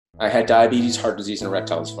I had diabetes, heart disease, and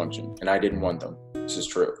erectile dysfunction, and I didn't want them. This is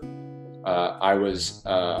true. I was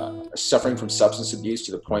suffering from substance abuse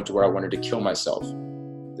to the point to where I wanted to kill myself.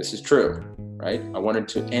 This is true, right? I wanted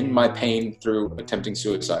to end my pain through attempting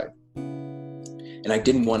suicide. And I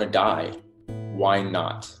didn't want to die. Why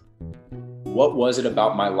not? What was it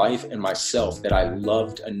about my life and myself that I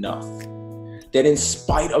loved enough that in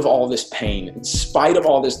spite of all this pain, in spite of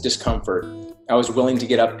all this discomfort, I was willing to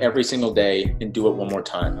get up every single day and do it one more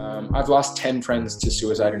time? I've lost 10 friends to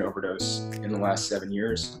suicide and overdose in the last 7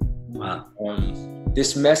 years. Wow.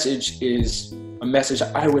 This message is a message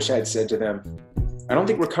I wish I had said to them. I don't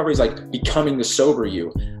think recovery is like becoming the sober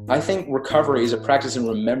you. I think recovery is a practice in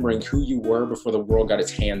remembering who you were before the world got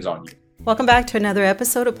its hands on you. Welcome back to another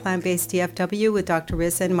episode of Plant-Based DFW with Dr.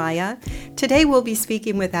 Riz and Maya. Today we'll be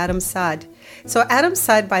speaking with Adam Saad. So Adam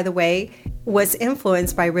Saad, by the way, was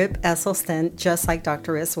influenced by Rip Esselstyn, just like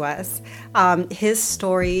Dr. Riz was. His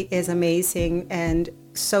story is amazing and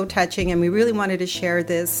so touching, and we really wanted to share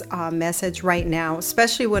this message right now,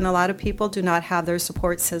 especially when a lot of people do not have their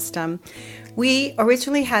support system. We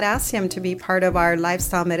originally had asked him to be part of our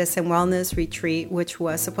Lifestyle Medicine Wellness Retreat, which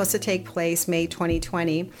was supposed to take place May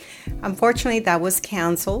 2020. Unfortunately, that was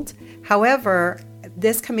canceled. However,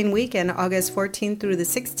 this coming weekend, August 14th through the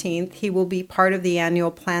 16th, he will be part of the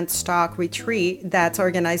annual Plant Stock Retreat that's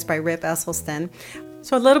organized by Rip Esselstyn.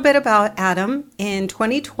 So a little bit about Adam. In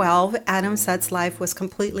 2012, Adam Saad's life was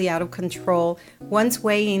completely out of control, once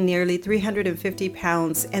weighing nearly 350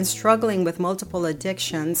 pounds and struggling with multiple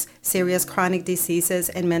addictions, serious chronic diseases,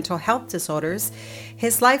 and mental health disorders.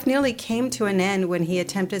 His life nearly came to an end when he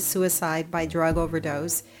attempted suicide by drug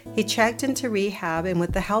overdose. He checked into rehab, and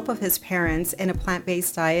with the help of his parents and a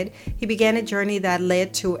plant-based diet, he began a journey that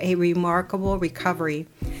led to a remarkable recovery.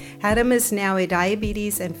 Adam is now a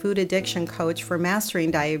diabetes and food addiction coach for mastering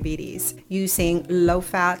diabetes using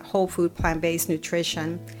low-fat, whole food, plant-based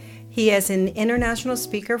nutrition. He is an international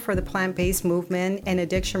speaker for the plant-based movement and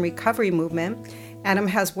addiction recovery movement. Adam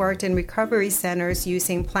has worked in recovery centers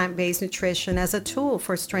using plant-based nutrition as a tool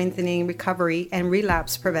for strengthening recovery and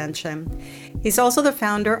relapse prevention. He's also the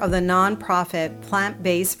founder of the nonprofit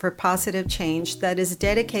Plant-Based for Positive Change that is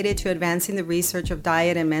dedicated to advancing the research of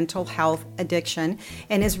diet and mental health addiction,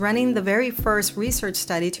 and is running the very first research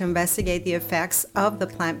study to investigate the effects of the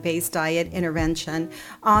plant-based diet intervention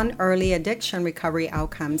on early addiction recovery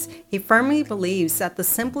outcomes. He firmly believes that the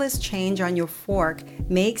simplest change on your fork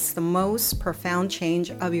makes the most profound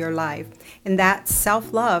change of your life, and that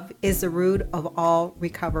self-love is the root of all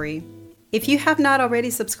recovery. If you have not already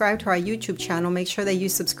subscribed to our YouTube channel, make sure that you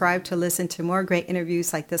subscribe to listen to more great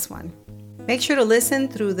interviews like this one. Make sure to listen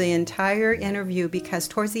through the entire interview because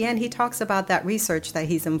towards the end he talks about that research that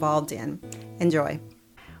he's involved in. Enjoy.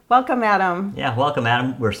 Welcome, Adam. Yeah, welcome,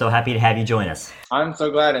 Adam. We're so happy to have you join us. I'm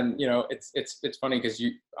so glad, and it's funny because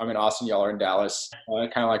I'm in Austin, y'all are in Dallas,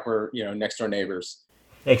 kind of like we're next door neighbors.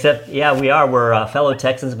 Except, yeah, we are. We're fellow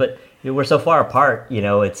Texans, but we're so far apart.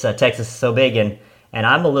 It's Texas is so big, and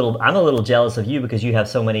I'm a little jealous of you because you have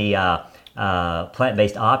so many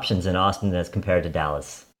plant-based options in Austin as compared to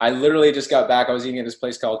Dallas. I literally just got back. I was eating at this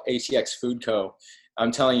place called ATX Food Co.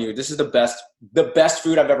 I'm telling you, this is the best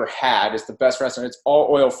food I've ever had. It's the best restaurant. It's all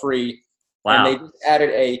oil-free. Wow. And they just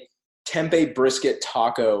added a tempeh brisket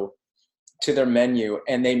taco to their menu,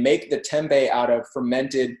 and they make the tempeh out of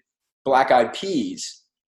fermented black-eyed peas.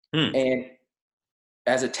 And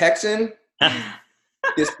as a Texan,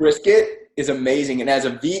 this brisket is amazing. And as a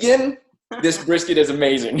vegan, this brisket is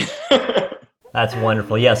amazing. That's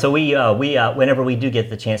wonderful. Yeah. So we whenever we do get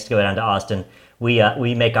the chance to go down to Austin,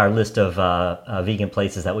 we make our list of vegan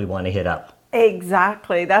places that we want to hit up.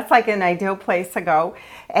 Exactly. That's like an ideal place to go.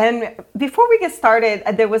 And before we get started,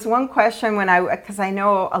 there was one question because I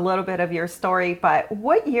know a little bit of your story, but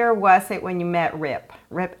what year was it when you met Rip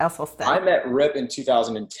Esselstyn? I met Rip in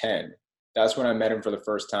 2010. That's when I met him for the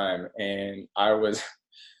first time. And I was,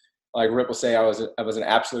 like Rip will say, I was an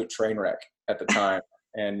absolute train wreck at the time.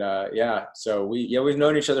 And so we've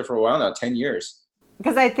known each other for a while now, 10 years.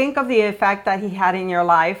 Because I think of the effect that he had in your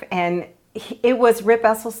life, and it was Rip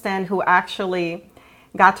Esselstyn who actually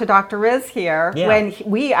got to Dr. Riz here when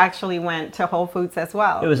we actually went to Whole Foods as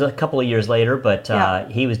well. It was a couple of years later, but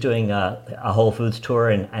he was doing a Whole Foods tour,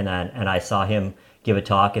 and I saw him give a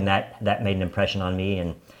talk, and that made an impression on me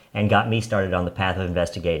and got me started on the path of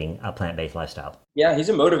investigating a plant-based lifestyle. Yeah, he's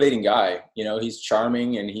a motivating guy. He's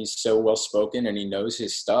charming and he's so well-spoken and he knows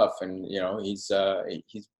his stuff, and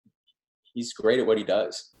he's great at what he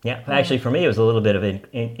does. Yeah, actually for me it was a little bit of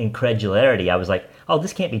incredulity. I was like, oh,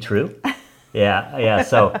 this can't be true. Yeah.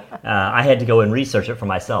 So I had to go and research it for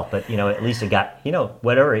myself, but at least it got,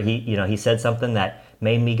 whatever he said something that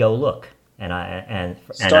made me go look. And I'm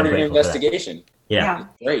started an grateful for that. investigation. Yeah.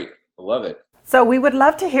 Great. I love it. So we would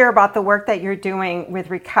love to hear about the work that you're doing with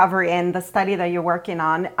recovery and the study that you're working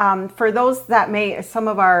on. For those some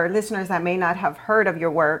of our listeners that may not have heard of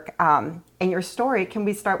your work and your story, can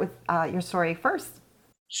we start with your story first?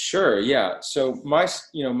 Sure. Yeah. So my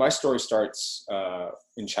story starts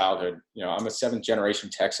in childhood. I'm a 7th generation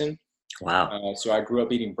Texan. Wow. So I grew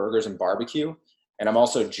up eating burgers and barbecue, and I'm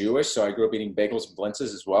also Jewish. So I grew up eating bagels and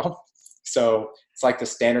blintzes as well. So it's like the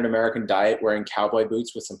standard American diet, wearing cowboy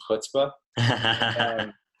boots with some chutzpah.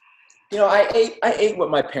 I ate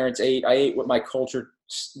what my parents ate. I ate what my culture,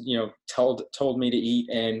 told me to eat.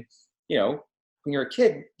 And, when you're a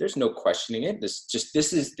kid, there's no questioning it. This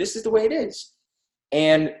is the way it is.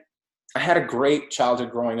 And I had a great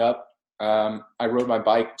childhood growing up. I rode my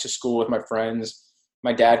bike to school with my friends.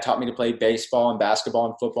 My dad taught me to play baseball and basketball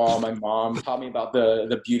and football. My mom taught me about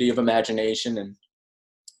the beauty of imagination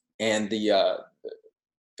and the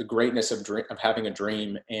greatness of having a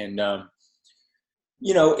dream. And,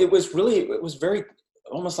 it was very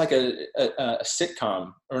almost like a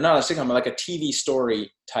sitcom, or not a sitcom, but like a TV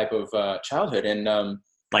story type of childhood. And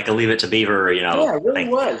like a Leave It to Beaver, Yeah, it really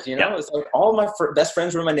was. It's like all my best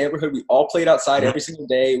friends were in my neighborhood. We all played outside every single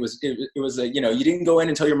day. It was you didn't go in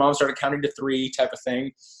until your mom started counting to 3 type of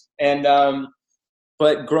thing. And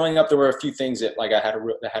but growing up, there were a few things that had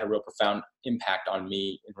a real profound impact on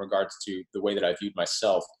me in regards to the way that I viewed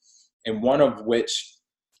myself, and one of which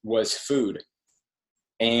was food.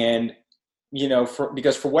 And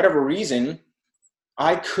because for whatever reason,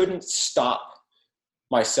 I couldn't stop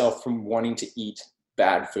myself from wanting to eat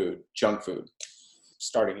bad food, junk food,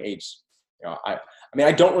 starting age. I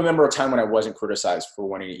don't remember a time when I wasn't criticized for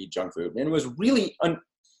wanting to eat junk food. And it was really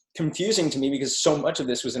confusing to me because so much of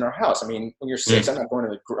this was in our house. I mean, when you're 6, I'm not going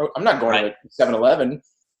to the 7-Eleven.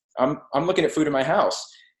 I'm looking at food in my house.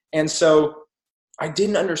 And so I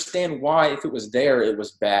didn't understand why, if it was there, it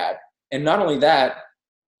was bad. And not only that,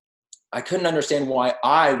 I couldn't understand why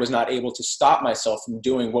I was not able to stop myself from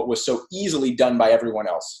doing what was so easily done by everyone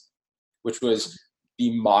else, which was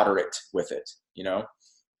be moderate with it,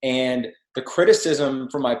 And the criticism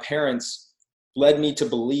from my parents led me to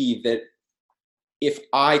believe that if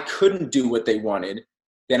I couldn't do what they wanted,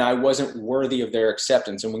 then I wasn't worthy of their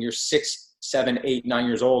acceptance. And when you're 6, 7, 8, 9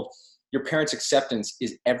 years old, your parents' acceptance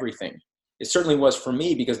is everything. It certainly was for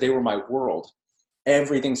me, because they were my world.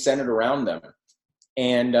 Everything centered around them.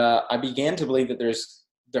 And I began to believe that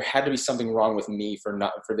there had to be something wrong with me for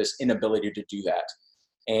this inability to do that.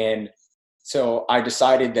 And so I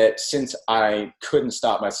decided that since I couldn't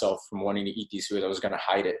stop myself from wanting to eat these foods, I was going to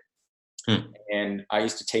hide it. And I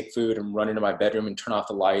used to take food and run into my bedroom and turn off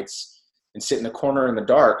the lights and sit in the corner in the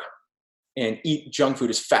dark and eat junk food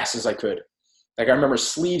as fast as I could. Like, I remember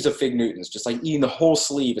sleeves of Fig Newtons, just like eating the whole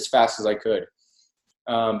sleeve as fast as I could,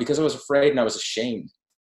 because I was afraid and I was ashamed.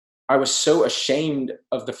 I was so ashamed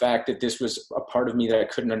of the fact that this was a part of me that I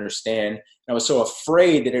couldn't understand. And I was so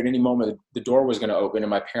afraid that at any moment the door was going to open and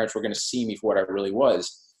my parents were going to see me for what I really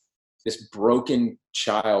was, this broken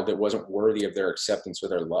child that wasn't worthy of their acceptance or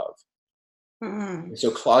their love. And so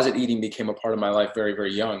closet eating became a part of my life very,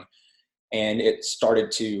 very young. And it started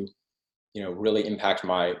to, really impact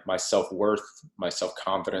my self-worth, my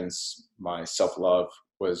self-confidence, my self-love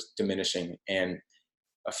was diminishing. And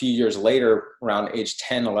a few years later, around age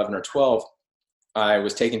 10, 11, or 12, I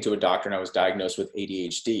was taken to a doctor and I was diagnosed with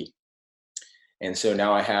ADHD. And so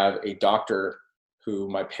now I have a doctor who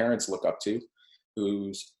my parents look up to,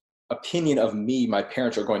 whose opinion of me my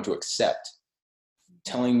parents are going to accept,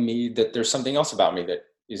 telling me that there's something else about me that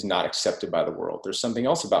is not accepted by the world. There's something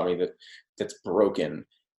else about me that's broken.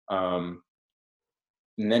 And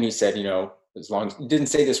then he said, as long as he didn't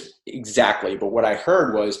say this exactly, but what I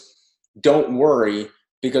heard was, don't worry,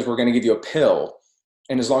 because we're going to give you a pill.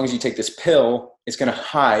 And as long as you take this pill, it's going to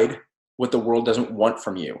hide what the world doesn't want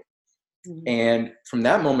from you. And from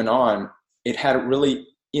that moment on, it had really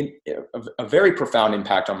a very profound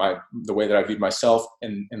impact on the way that I viewed myself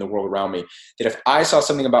and the world around me. That if I saw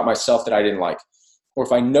something about myself that I didn't like, or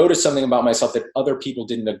if I noticed something about myself that other people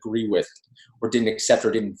didn't agree with or didn't accept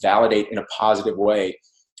or didn't validate in a positive way,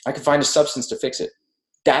 I could find a substance to fix it.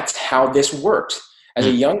 That's how this worked. As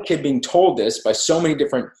a young kid being told this by so many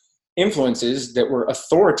different influences that were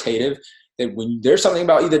authoritative, that when there's something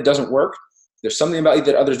about you that doesn't work, there's something about you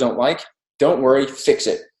that others don't like, don't worry, fix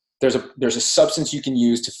it. There's a substance you can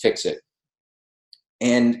use to fix it.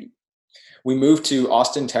 And we moved to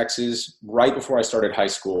Austin, Texas, right before I started high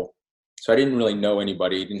school. So I didn't really know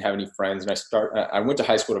anybody, didn't have any friends. And I went to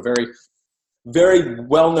high school at a very, very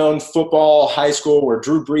well-known football high school where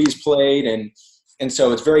Drew Brees played. And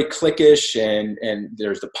so it's very cliquish, and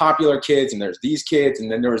there's the popular kids, and there's these kids, and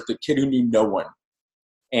then there was the kid who knew no one.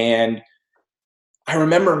 And I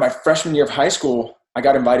remember my freshman year of high school, I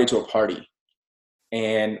got invited to a party.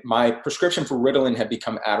 And my prescription for Ritalin had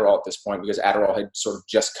become Adderall at this point, because Adderall had sort of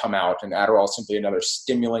just come out, and Adderall is simply another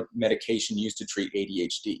stimulant medication used to treat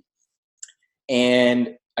ADHD.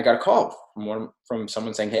 And I got a call from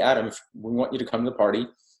someone saying, "Hey, Adam, we want you to come to the party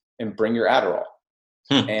and bring your Adderall."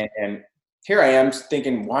 And here I am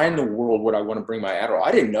thinking, why in the world would I want to bring my Adderall?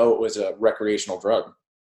 I didn't know it was a recreational drug.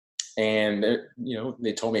 And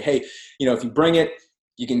they told me, "Hey, if you bring it,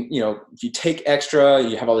 you can, if you take extra,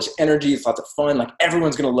 you have all this energy, it's lots of fun. Like,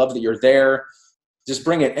 everyone's going to love that you're there. Just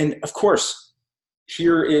bring it." And of course,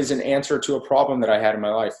 here is an answer to a problem that I had in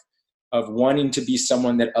my life of wanting to be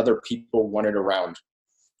someone that other people wanted around,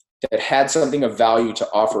 that had something of value to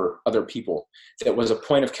offer other people, that was a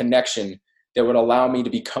point of connection that would allow me to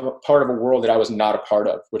become a part of a world that I was not a part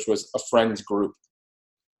of, which was a friends group.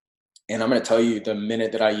 And I'm going to tell you, the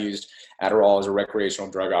minute that I used Adderall as a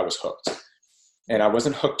recreational drug, I was hooked. And I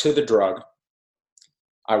wasn't hooked to the drug.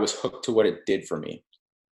 I was hooked to what it did for me.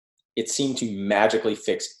 It seemed to magically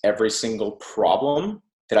fix every single problem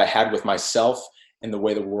that I had with myself and the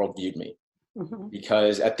way the world viewed me. Mm-hmm.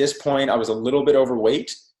 Because at this point, I was a little bit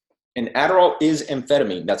overweight, and Adderall is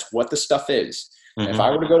amphetamine. That's what the stuff is. Mm-hmm. If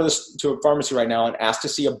I were to go to a pharmacy right now and ask to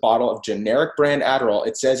see a bottle of generic brand Adderall,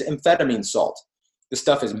 it says amphetamine salt. The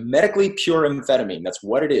stuff is medically pure amphetamine. That's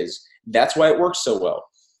what it is. That's why it works so well.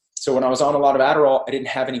 So when I was on a lot of Adderall, I didn't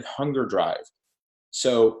have any hunger drive.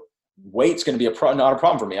 So weight's going to be not a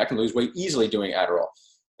problem for me. I can lose weight easily doing Adderall.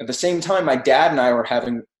 At the same time, my dad and I were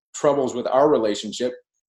having troubles with our relationship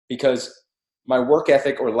because my work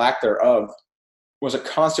ethic, or lack thereof, was a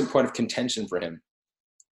constant point of contention for him.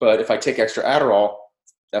 But if I take extra Adderall,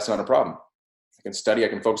 that's not a problem. I can study, I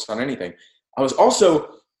can focus on anything. I was also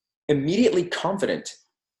immediately confident.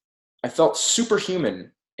 I felt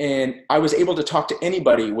superhuman, and I was able to talk to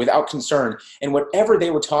anybody without concern. And whatever they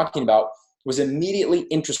were talking about was immediately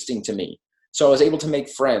interesting to me. So I was able to make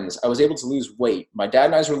friends. I was able to lose weight. My dad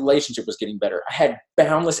and I's relationship was getting better. I had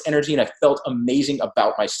boundless energy, and I felt amazing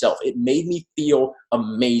about myself. It made me feel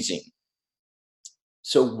amazing.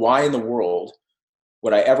 So why in the world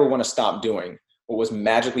would I ever want to stop doing what was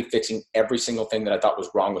magically fixing every single thing that I thought was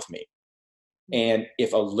wrong with me? And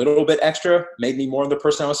if a little bit extra made me more of the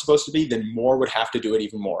person I was supposed to be, then more would have to do it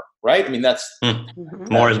even more, right? I mean, that's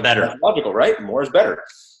more is better. Logical, right? More is better.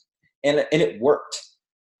 And it worked.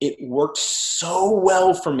 It worked so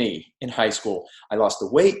well for me in high school. I lost the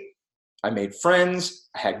weight. I made friends.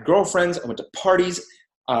 I had girlfriends. I went to parties.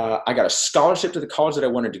 I got a scholarship to the college that I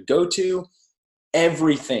wanted to go to.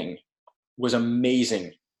 Everything was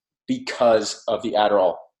amazing because of the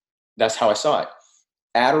Adderall. That's how I saw it.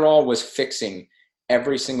 Adderall was fixing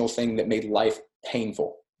every single thing that made life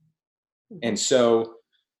painful. And so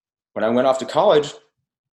when I went off to college,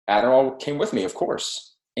 Adderall came with me, of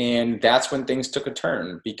course. And that's when things took a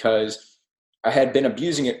turn, because I had been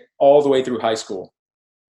abusing it all the way through high school.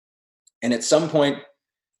 And at some point,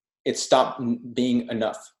 it stopped being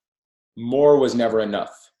enough. More was never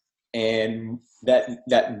enough. And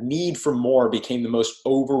that need for more became the most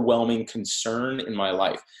overwhelming concern in my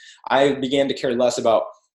life. I began to care less about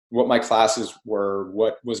what my classes were,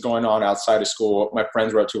 what was going on outside of school, what my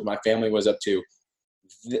friends were up to, what my family was up to.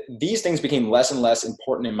 These things became less and less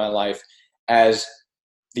important in my life as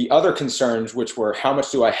the other concerns, which were, how much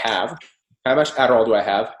do I have? How much Adderall do I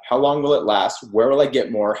have? How long will it last? Where will I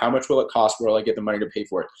get more? How much will it cost? Where will I get the money to pay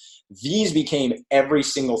for it? These became every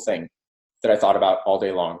single thing that I thought about all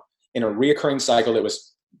day long, in a reoccurring cycle that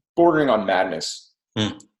was bordering on madness.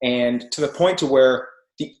 And to the point to where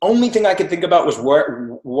the only thing I could think about was what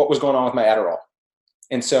was going on with my Adderall.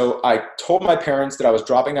 And so I told my parents that I was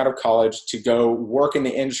dropping out of college to go work in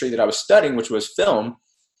the industry that I was studying, which was film.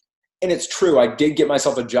 And it's true, I did get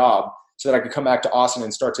myself a job so that I could come back to Austin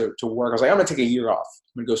and start to work. I was like, I'm going to take a year off.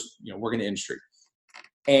 I'm going to go work in the industry.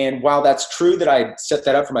 And while that's true that I set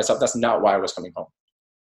that up for myself, that's not why I was coming home.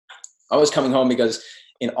 I was coming home because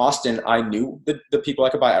in Austin, I knew the people I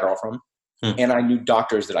could buy Adderall from, and I knew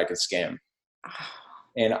doctors that I could scam.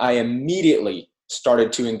 And I immediately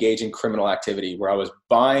started to engage in criminal activity where I was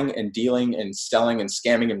buying and dealing and selling and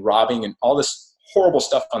scamming and robbing and all this horrible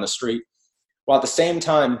stuff on the street, while at the same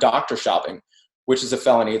time doctor shopping, which is a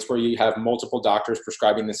felony. It's where you have multiple doctors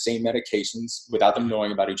prescribing the same medications without them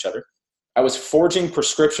knowing about each other. I was forging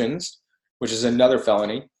prescriptions, which is another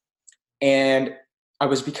felony. And I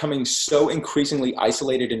was becoming so increasingly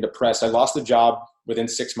isolated and depressed. I lost the job within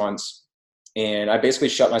 6 months, and I basically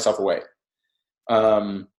shut myself away.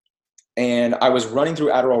 And I was running through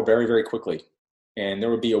Adderall very, very quickly. And there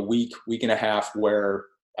would be a week and a half where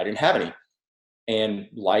I didn't have any. And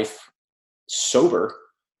life sober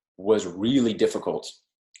was really difficult.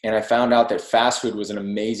 And I found out that fast food was an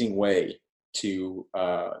amazing way to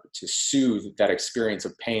soothe that experience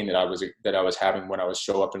of pain that I was having when I was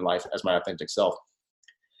show up in life as my authentic self.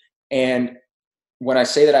 And when I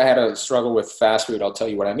say that I had a struggle with fast food, I'll tell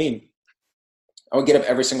you what I mean. I would get up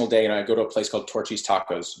every single day and I'd go to a place called Torchy's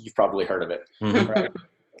Tacos. You've probably heard of it. Mm-hmm. Right?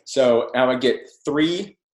 So I would get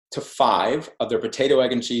 3 to 5 of their potato,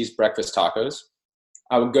 egg, and cheese breakfast tacos.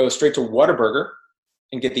 I would go straight to Whataburger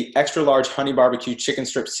and get the extra large honey barbecue chicken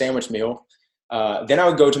strip sandwich meal. Then I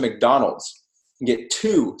would go to McDonald's and get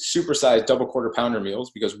 2 supersized double quarter pounder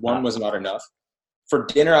meals because one was not enough. For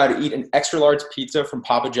dinner, I'd eat an extra large pizza from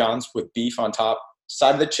Papa John's with beef on top,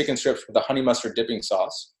 side of the chicken strips with a honey mustard dipping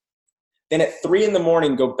sauce. Then at 3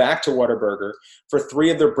 a.m, go back to Whataburger for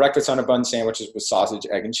 3 of their breakfast on a bun sandwiches with sausage,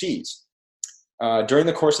 egg, and cheese. During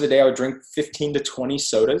the course of the day, I would drink 15 to 20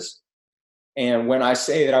 sodas. And when I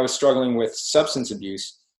say that I was struggling with substance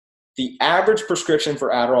abuse, the average prescription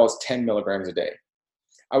for Adderall is 10 milligrams a day.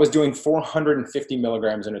 I was doing 450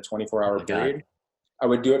 milligrams in a 24-hour period. I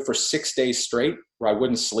would do it for 6 days straight where I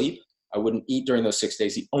wouldn't sleep. I wouldn't eat during those 6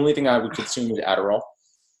 days. The only thing I would consume was Adderall.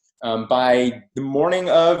 By the morning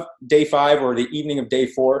of day 5 or the evening of day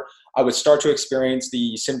 4, I would start to experience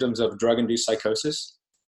the symptoms of drug-induced psychosis,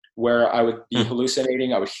 where I would be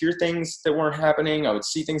hallucinating. I would hear things that weren't happening. I would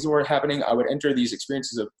see things that weren't happening. I would enter these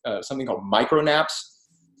experiences of something called micro naps,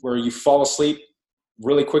 where you fall asleep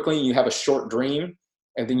really quickly and you have a short dream,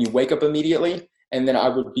 and then you wake up immediately. And then I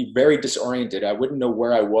would be very disoriented. I wouldn't know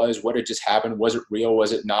where I was, what had just happened. Was it real?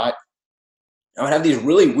 Was it not? I would have these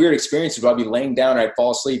really weird experiences where I'd be laying down and I'd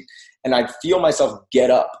fall asleep and I'd feel myself get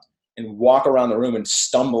up and walk around the room and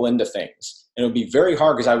stumble into things. And it would be very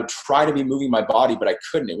hard because I would try to be moving my body, but I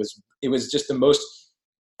couldn't. It was just the most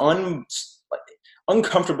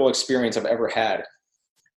uncomfortable experience I've ever had.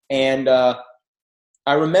 And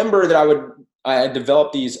I remember that I had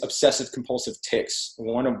developed these obsessive compulsive tics,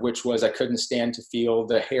 one of which was I couldn't stand to feel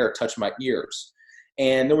the hair touch my ears.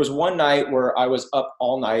 And there was one night where I was up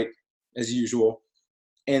all night as usual,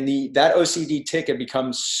 and that OCD tic had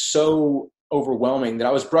become so overwhelming that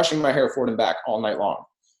I was brushing my hair forward and back all night long.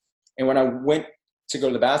 And when I went to go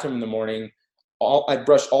to the bathroom in the morning, I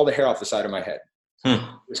brushed all the hair off the side of my head. It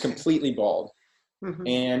was completely bald. Mm-hmm.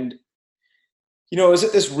 And, it was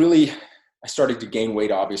at this I started to gain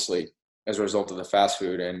weight, obviously, as a result of the fast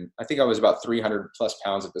food. And I think I was about 300 plus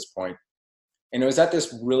pounds at this point. And it was at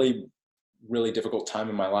this really, really difficult time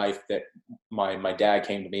in my life that my dad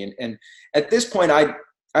came to me. And at this point, I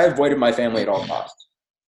avoided my family at all costs.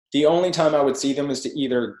 The only time I would see them is to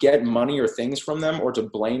either get money or things from them or to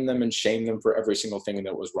blame them and shame them for every single thing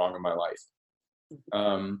that was wrong in my life.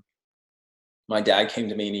 My dad came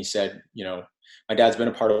to me and he said, my dad's been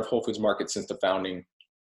a part of Whole Foods Market since the founding.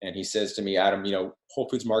 And he says to me, Adam, Whole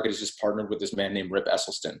Foods Market has just partnered with this man named Rip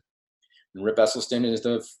Esselstyn. And Rip Esselstyn is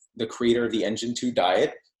the creator of the Engine 2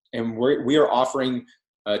 diet. And we are offering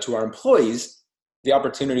to our employees the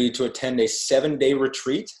opportunity to attend a 7-day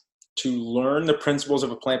retreat to learn the principles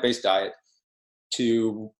of a plant-based diet,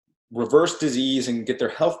 to reverse disease and get their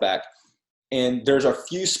health back. And there's a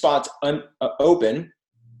few spots open,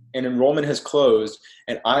 and enrollment has closed,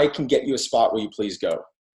 and I can get you a spot. Will you please go?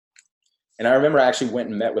 And I remember I actually went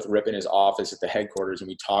and met with Rip in his office at the headquarters, and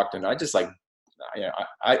we talked, and I just I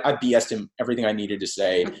BS'd him everything I needed to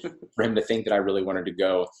say for him to think that I really wanted to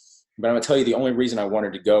go. But I'm going to tell you, the only reason I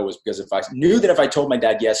wanted to go was because I knew that if I told my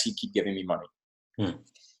dad yes, he'd keep giving me money.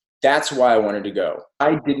 That's why I wanted to go.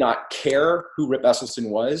 I did not care who Rip Esselstyn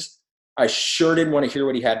was. I sure didn't want to hear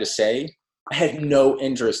what he had to say. I had no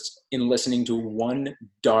interest in listening to one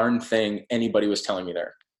darn thing anybody was telling me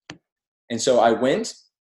there. And so I went.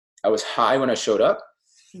 I was high when I showed up.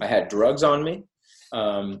 I had drugs on me.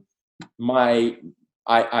 I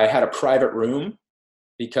had a private room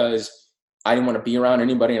because I didn't want to be around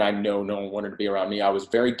anybody, and I know no one wanted to be around me. I was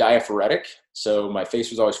very diaphoretic, so my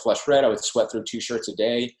face was always flush red. I would sweat through 2 shirts a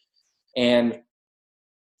day. And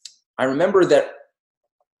I remember that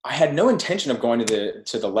I had no intention of going to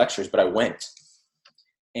the lectures, but I went.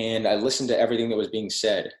 And I listened to everything that was being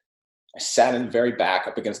said. I sat in the very back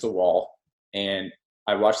up against the wall, and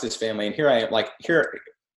I watched this family, and here I am,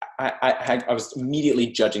 I was immediately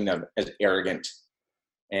judging them as arrogant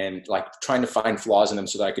and trying to find flaws in them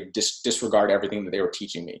so that I could disregard everything that they were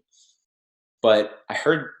teaching me. But I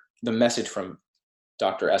heard the message from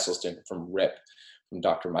Dr. Esselstyn, from Rip, from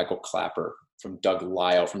Dr. Michael Clapper, from Doug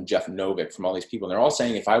Lyle, from Jeff Novick, from all these people. And they're all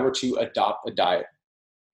saying if I were to adopt a diet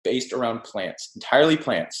based around plants, entirely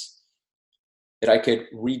plants, that I could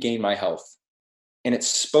regain my health, And it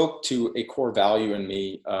spoke to a core value in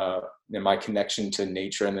me, in my connection to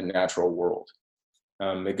nature and the natural world.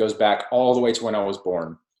 It goes back all the way to when I was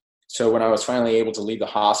born. So when I was finally able to leave the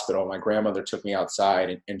hospital, my grandmother took me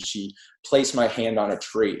outside and she placed my hand on a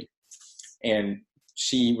tree. And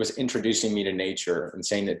she was introducing me to nature and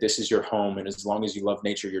saying that this is your home. And as long as you love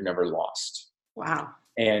nature, you're never lost. Wow.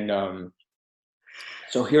 And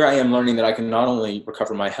so here I am learning that I can not only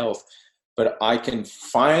recover my health, but I can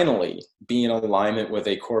finally be in alignment with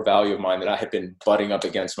a core value of mine that I have been butting up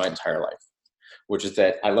against my entire life, which is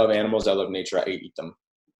that I love animals, I love nature, I eat them.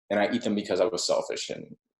 And I eat them because I was selfish and,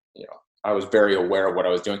 I was very aware of what I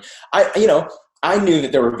was doing. I knew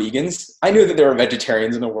that there were vegans. I knew that there were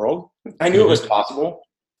vegetarians in the world. I knew it was possible,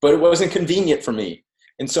 but it wasn't convenient for me.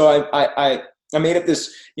 And so I made up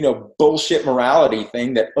this, bullshit morality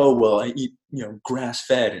thing that, I eat, grass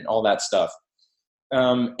fed and all that stuff.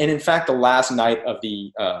 And in fact, the last night of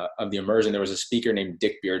the immersion, there was a speaker named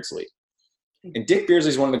Dick Beardsley. And Dick Beardsley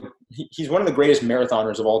is he's one of the greatest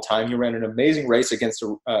marathoners of all time. He ran an amazing race against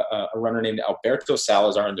a runner named Alberto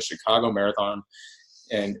Salazar in the Chicago Marathon.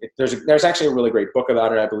 And there's actually a really great book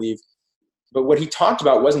about it, I believe. But what he talked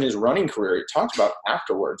about wasn't his running career. He talked about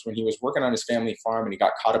afterwards when he was working on his family farm and he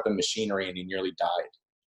got caught up in machinery and he nearly died.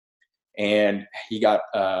 And he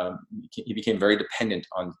became very dependent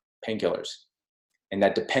on painkillers. And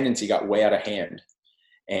that dependency got way out of hand.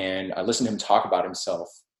 And I listened to him talk about himself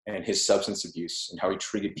and his substance abuse and how he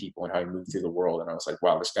treated people and how he moved through the world. And I was like,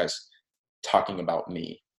 wow, this guy's talking about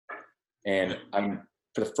me. And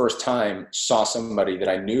for the first time, saw somebody that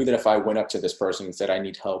I knew that if I went up to this person and said, I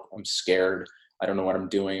need help, I'm scared, I don't know what I'm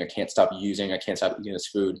doing, I can't stop using, I can't stop eating this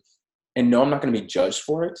food. And no, I'm not going to be judged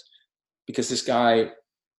for it because this guy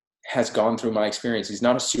has gone through my experience. He's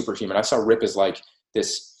not a superhuman. I saw Rip as like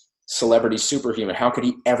this celebrity superhuman. How could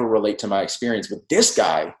he ever relate to my experience with this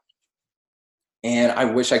guy? And I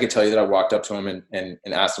wish I could tell you that I walked up to him and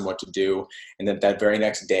asked him what to do. And that very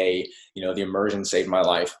next day, the immersion saved my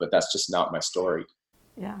life, but that's just not my story.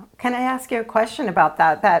 Yeah. Can I ask you a question about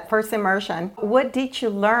that first immersion? What did you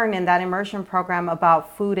learn in that immersion program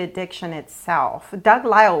about food addiction itself? Doug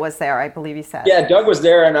Lisle was there, I believe you said. Yeah, Doug was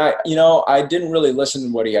there, and I didn't really listen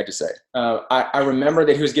to what he had to say. I remember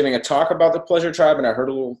that he was giving a talk about the Pleasure Tribe, and I heard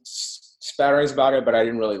a little spatterings about it, but I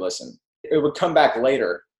didn't really listen. It would come back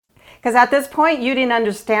later. Because at this point, you didn't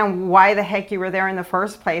understand why the heck you were there in the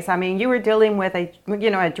first place. I mean, you were dealing with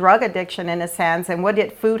a drug addiction in a sense, and what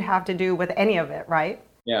did food have to do with any of it, right?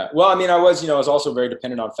 Yeah. Well, I mean, I was also very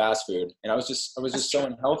dependent on fast food, and I was just so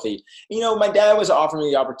unhealthy. My dad was offering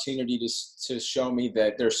me the opportunity to show me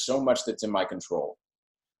that there's so much that's in my control,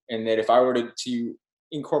 and that if I were to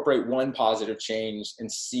incorporate one positive change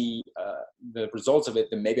and see the results of it,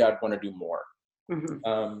 then maybe I'd want to do more.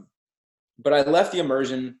 Mm-hmm. But I left the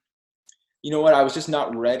immersion. You know what? I was just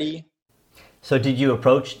not ready. So did you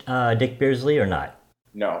approach Dick Beardsley or not?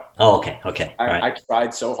 No. Oh, okay. Right. I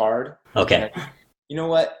tried so hard. Okay. You know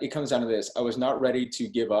what? It comes down to this. I was not ready to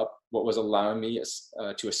give up what was allowing me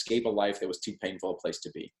to escape a life that was too painful a place to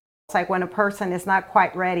be. It's like when a person is not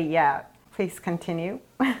quite ready yet. Please continue.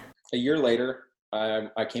 A year later,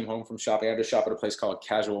 I came home from shopping. I had to shop at a place called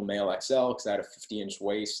Casual Male XL because I had a 50-inch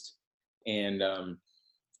waist. And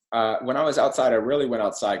when I was outside, I really went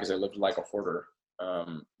outside because I lived like a hoarder.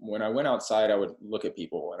 When I went outside, I would look at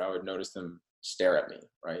people and I would notice them stare at me,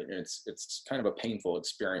 right? And it's kind of a painful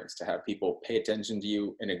experience to have people pay attention to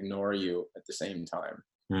you and ignore you at the same time.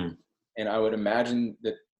 And I would imagine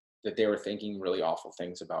that they were thinking really awful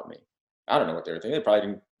things about me. I don't know what they were thinking. They probably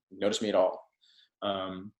didn't notice me at all.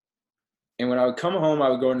 And when I would come home, I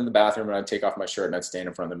would go into the bathroom and I'd take off my shirt and I'd stand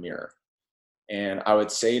in front of the mirror. And I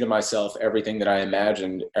would say to myself everything that I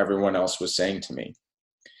imagined everyone else was saying to me.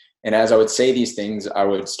 And as I would say these things, I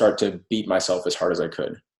would start to beat myself as hard as I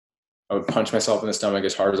could. I would punch myself in the stomach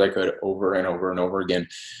as hard as I could over and over and over again,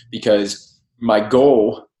 because my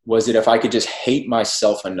goal was that if I could just hate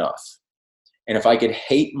myself enough, and if I could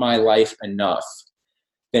hate my life enough,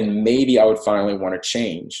 then maybe I would finally want to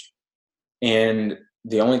change. And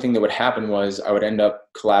the only thing that would happen was I would end up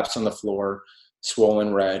collapsed on the floor,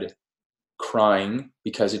 swollen red, crying,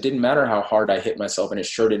 because it didn't matter how hard I hit myself, and it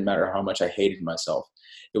sure didn't matter how much I hated myself.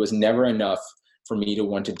 It was never enough for me to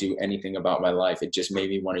want to do anything about my life. It just made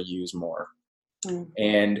me want to use more.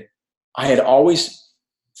 And I had always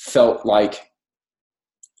felt like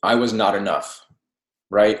I was not enough,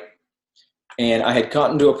 right? And I had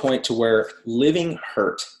gotten to a point to where living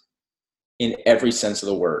hurt in every sense of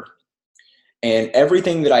the word. And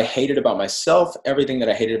everything that I hated about myself, everything that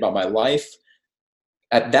I hated about my life,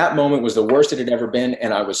 at that moment was the worst it had ever been.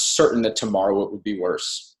 And I was certain that tomorrow it would be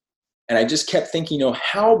worse. And I just kept thinking,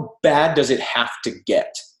 how bad does it have to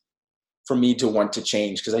get for me to want to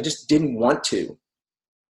change? Because I just didn't want to.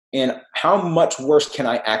 And how much worse can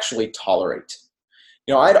I actually tolerate?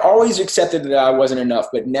 I'd always accepted that I wasn't enough,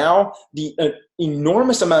 but now the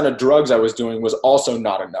enormous amount of drugs I was doing was also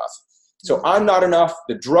not enough. So I'm not enough.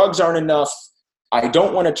 The drugs aren't enough. I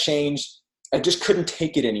don't want to change. I just couldn't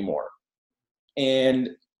take it anymore. And,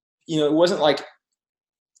 it wasn't like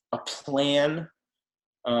a plan,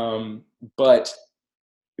 but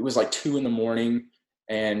it was like 2 a.m.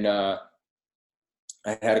 and I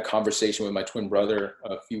had a conversation with my twin brother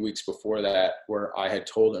a few weeks before that, where I had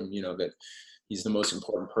told him, that he's the most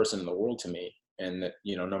important person in the world to me, and that,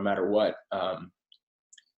 no matter what,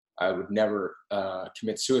 I would never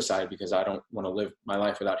commit suicide, because I don't want to live my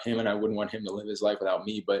life without him, and I wouldn't want him to live his life without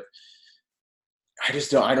me. But I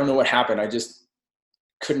don't know what happened. I just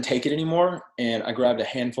couldn't take it anymore. And I grabbed a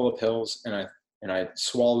handful of pills and I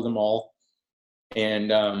swallowed them all.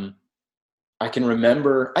 And I can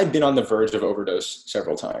remember I'd been on the verge of overdose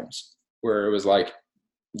several times, where it was like,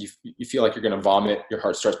 you feel like you're going to vomit. Your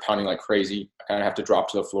heart starts pounding like crazy. I kind of have to drop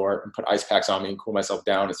to the floor and put ice packs on me and cool myself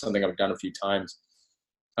down. It's something I've done a few times.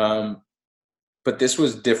 But this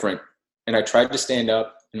was different. And I tried to stand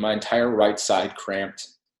up and my entire right side cramped.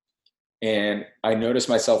 And I noticed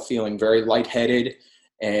myself feeling very lightheaded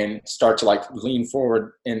and start to lean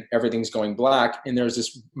forward, and everything's going black. And there's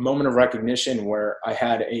this moment of recognition where I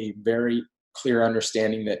had a very clear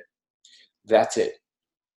understanding that that's it.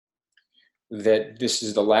 That this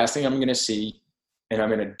is the last thing I'm going to see. And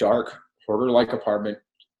I'm in a dark, hoarder-like apartment,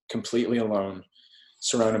 completely alone,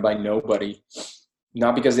 surrounded by nobody.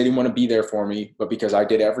 Not because they didn't want to be there for me, but because I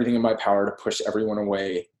did everything in my power to push everyone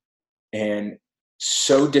away, and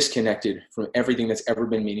so disconnected from everything that's ever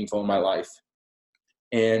been meaningful in my life.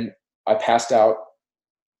 And I passed out.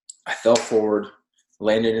 I fell forward,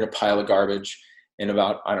 landed in a pile of garbage. And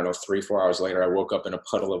about, 3-4 hours later, I woke up in a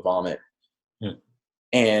puddle of vomit.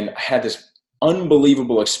 And I had this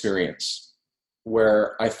unbelievable experience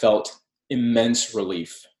where I felt immense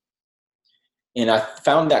relief. And I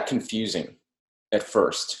found that confusing at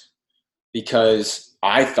first, because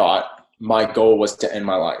I thought my goal was to end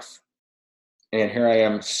my life. And here I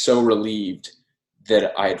am, so relieved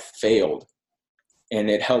that I had failed. And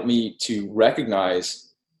it helped me to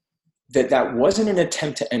recognize that that wasn't an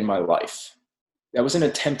attempt to end my life. That was an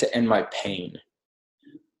attempt to end my pain.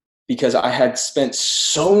 Because I had spent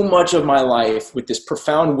so much of my life with this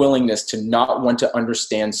profound willingness to not want to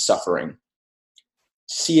understand suffering,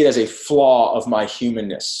 see it as a flaw of my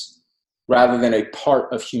humanness rather than a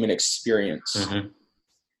part of human experience. Mm-hmm.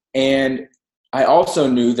 And I also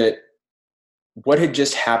knew that what had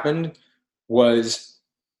just happened was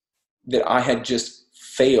that I had just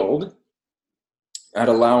failed at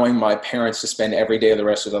allowing my parents to spend every day of the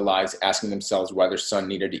rest of their lives asking themselves why their son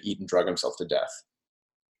needed to eat and drug himself to death.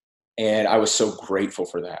 And I was so grateful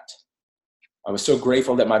for that. I was so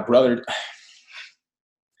grateful that my brother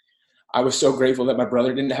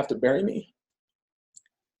didn't have to bury me.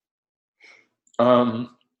 And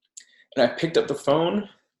I picked up the phone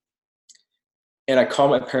and I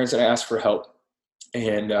called my parents and I asked for help.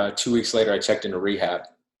 And 2 weeks later, I checked into rehab.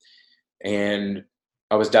 And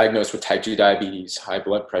I was diagnosed with type 2 diabetes, high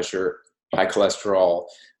blood pressure, high cholesterol,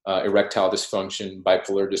 erectile dysfunction,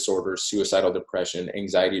 bipolar disorder, suicidal depression,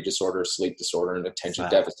 anxiety disorder, sleep disorder, and attention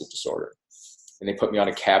deficit disorder. And they put me on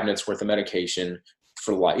a cabinet's worth of medication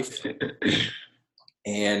for life.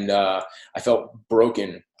 And I felt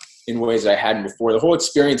broken in ways that I hadn't before. The whole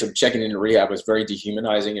experience of checking into rehab was very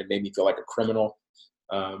dehumanizing. It made me feel like a criminal.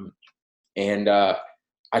 And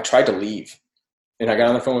I tried to leave. And I got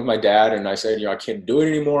on the phone with my dad and I said, I can't do it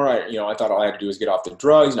anymore. I thought all I had to do was get off the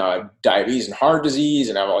drugs. Now I have diabetes and heart disease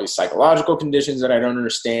and I have all these psychological conditions that I don't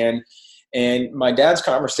understand. And my dad's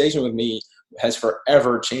conversation with me has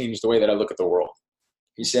forever changed the way that I look at the world.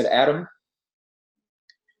 He said, Adam,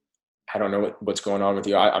 I don't know what's going on with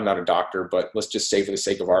you. I'm not a doctor, but let's just say for the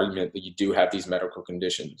sake of argument that you do have these medical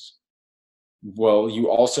conditions. Well,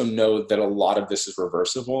 you also know that a lot of this is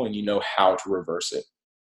reversible and you know how to reverse it.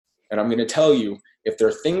 And I'm going to tell you, if there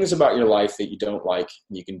are things about your life that you don't like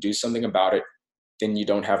and you can do something about it, then you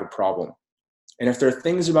don't have a problem. And if there are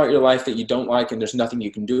things about your life that you don't like and there's nothing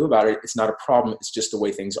you can do about it, it's not a problem. It's just the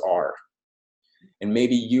way things are. And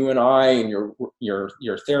maybe you and I and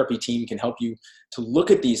your therapy team can help you to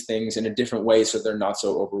look at these things in a different way so they're not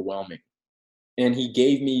so overwhelming. And he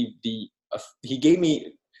gave me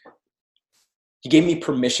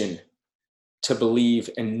permission to believe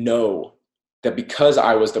and know that because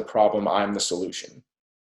I was the problem, I'm the solution.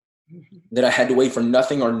 Mm-hmm. That I had to wait for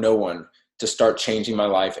nothing or no one to start changing my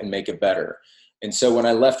life and make it better. And so when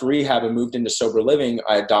I left rehab and moved into sober living,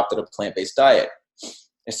 I adopted a plant-based diet.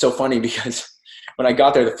 It's so funny because when I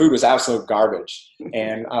got there, the food was absolute garbage.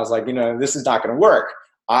 And I was like, this is not going to work.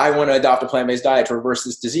 I want to adopt a plant-based diet to reverse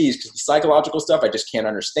this disease because the psychological stuff I just can't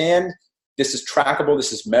understand. This is trackable.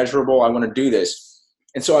 This is measurable. I want to do this.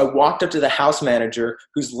 And so I walked up to the house manager,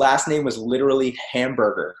 whose last name was literally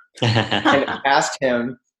Hamburger, and asked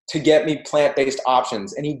him to get me plant-based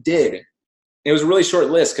options. And he did. It was a really short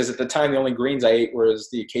list because at the time, the only greens I ate was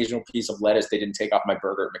the occasional piece of lettuce they didn't take off my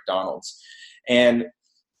burger at McDonald's. And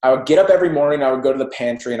I would get up every morning, I would go to the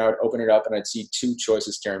pantry and I would open it up and I'd see two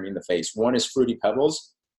choices staring me in the face. One is Fruity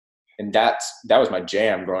Pebbles. And that was my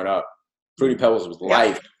jam growing up. Fruity Pebbles was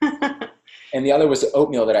life. And the other was the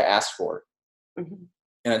oatmeal that I asked for. Mm-hmm.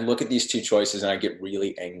 And I'd look at these two choices and I'd get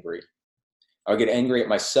really angry. I would get angry at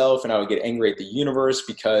myself and I would get angry at the universe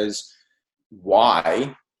because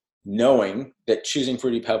why? Knowing that choosing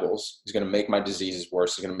Fruity Pebbles is going to make my diseases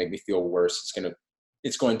worse. It's going to make me feel worse.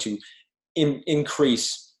 It's going to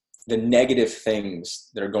increase the negative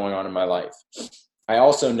things that are going on in my life. I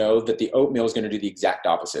also know that the oatmeal is going to do the exact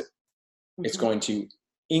opposite. Mm-hmm. It's going to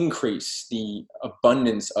increase the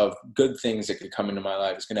abundance of good things that could come into my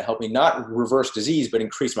life. It's going to help me not reverse disease, but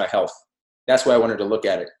increase my health. That's why I wanted to look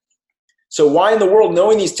at it. So why in the world,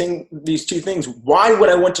 knowing these two things, why would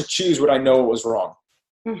I want to choose what I know was wrong?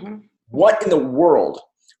 Mm-hmm. What in the world?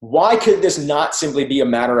 Why could this not simply be a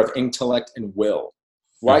matter of intellect and will?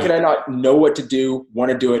 Why could I not know what to do,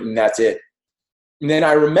 want to do it, and that's it? And then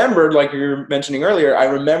I remembered, like you were mentioning earlier, I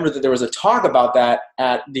remembered that there was a talk about that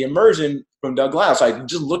at the immersion from Doug Lisle. So I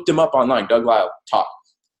just looked him up online, Doug Lisle talk.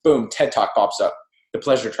 Boom, TED Talk pops up, The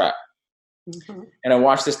Pleasure Trap. Mm-hmm. And I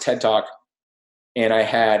watched this TED Talk, and I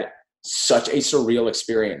had such a surreal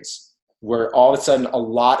experience where all of a sudden a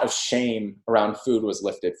lot of shame around food was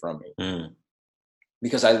lifted from me.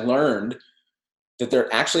 Because I learned that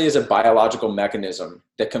there actually is a biological mechanism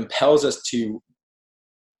that compels us to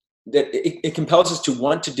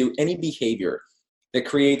want to do any behavior that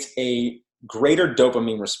creates a greater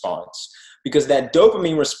dopamine response. Because that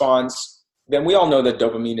dopamine response, then we all know that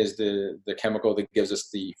dopamine is the chemical that gives us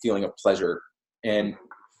the feeling of pleasure. And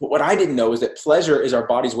what I didn't know is that pleasure is our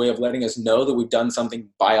body's way of letting us know that we've done something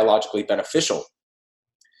biologically beneficial.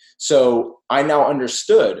 So I now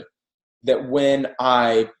understood that when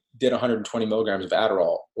I did 120 milligrams of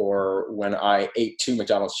Adderall, or when I ate 2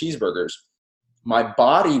 McDonald's cheeseburgers, my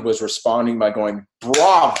body was responding by going,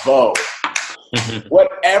 bravo.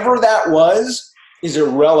 Whatever that was is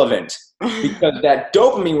irrelevant, because that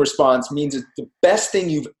dopamine response means it's the best thing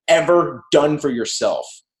you've ever done for yourself.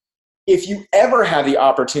 If you ever have the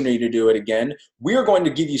opportunity to do it again, we are going to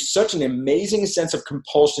give you such an amazing sense of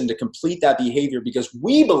compulsion to complete that behavior, because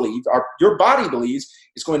we believe, your body believes,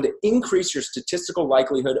 it's going to increase your statistical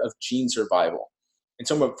likelihood of gene survival. And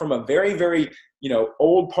so from a very, very,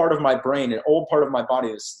 old part of my brain and old part of my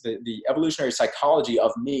body, the evolutionary psychology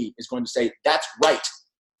of me is going to say, that's right.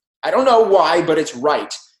 I don't know why, but it's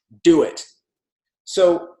right. Do it.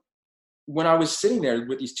 So when I was sitting there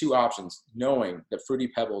with these two options, knowing that Fruity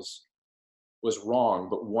Pebbles was wrong,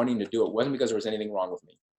 but wanting to do it wasn't because there was anything wrong with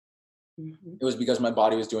me. Mm-hmm. It was because my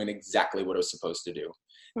body was doing exactly what it was supposed to do,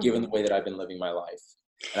 mm-hmm. given the way that I've been living my life.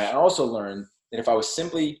 And I also learned that if I was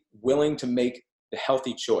simply willing to make the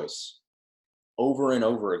healthy choice over and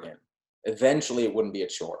over again, eventually it wouldn't be a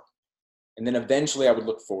chore. And then eventually I would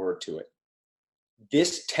look forward to it.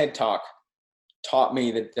 This TED Talk taught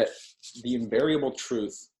me that the invariable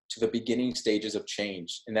truth to the beginning stages of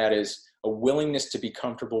change, and that is a willingness to be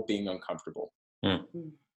comfortable being uncomfortable. Mm-hmm.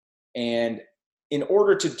 And in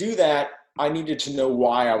order to do that, I needed to know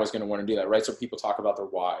why I was going to want to do that, right? So people talk about their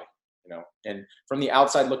why, and from the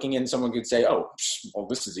outside looking in, someone could say, oh, well,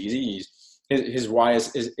 this is easy. His why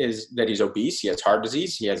is that he's obese, he has heart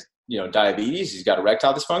disease, he has diabetes, he's got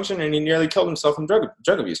erectile dysfunction, and he nearly killed himself from drug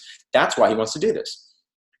abuse. That's why he wants to do this.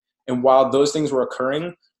 And while those things were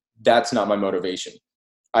occurring, that's not my motivation.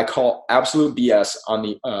 I call absolute BS on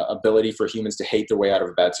the ability for humans to hate their way out of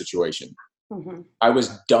a bad situation. Mm-hmm. I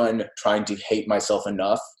was done trying to hate myself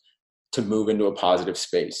enough to move into a positive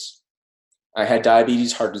space. I had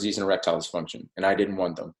diabetes, heart disease, and erectile dysfunction, and I didn't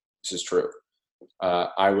want them. This is true.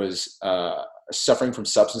 I was suffering from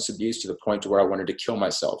substance abuse to the point to where I wanted to kill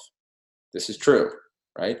myself. This is true,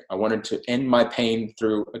 right? I wanted to end my pain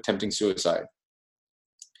through attempting suicide.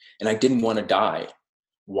 And I didn't want to die.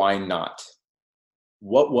 Why not?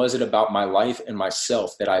 What was it about my life and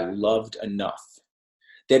myself that I loved enough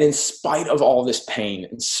that in spite of all this pain,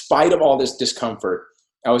 in spite of all this discomfort,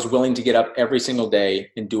 I was willing to get up every single day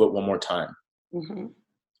and do it one more time? Mm-hmm.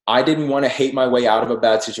 I didn't want to hate my way out of a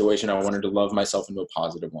bad situation. I wanted to love myself into a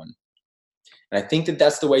positive one. And I think that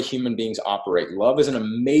that's the way human beings operate. Love is an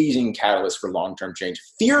amazing catalyst for long-term change.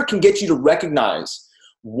 Fear can get you to recognize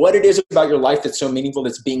what it is about your life that's so meaningful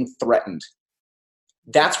that's being threatened.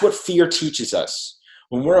 That's what fear teaches us.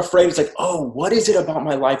 When we're afraid, it's like, oh, what is it about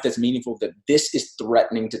my life that's meaningful that this is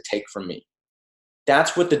threatening to take from me?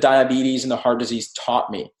 That's what the diabetes and the heart disease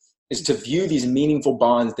taught me, is to view these meaningful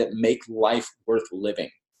bonds that make life worth living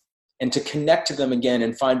and to connect to them again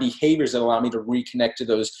and find behaviors that allow me to reconnect to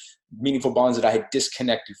those meaningful bonds that I had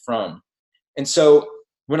disconnected from. And so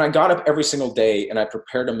when I got up every single day and I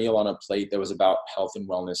prepared a meal on a plate that was about health and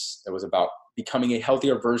wellness, that was about becoming a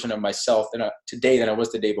healthier version of myself today than I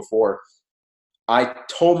was the day before, I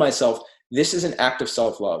told myself, this is an act of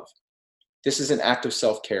self-love. This is an act of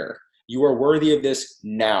self-care. You are worthy of this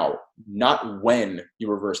now, not when you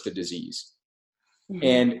reverse the disease. Mm-hmm.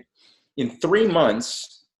 And in 3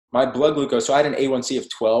 months, my blood glucose, so I had an A1C of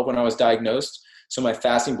 12 when I was diagnosed. So my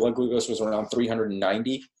fasting blood glucose was around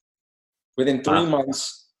 390. Within 3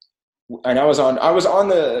 months, and I was on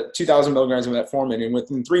the 2,000 milligrams of metformin, and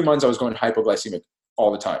within 3 months, I was going hypoglycemic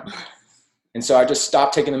all the time. And so I just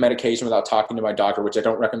stopped taking the medication without talking to my doctor, which I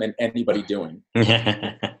don't recommend anybody doing.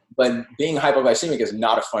 But being hypoglycemic is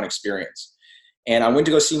not a fun experience. And I went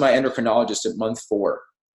to go see my endocrinologist at month 4.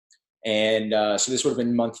 And so this would have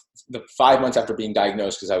been 5 months after being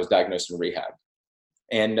diagnosed, because I was diagnosed in rehab.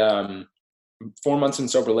 And 4 months in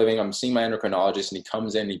sober living, I'm seeing my endocrinologist, and he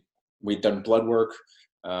comes in, we'd done blood work,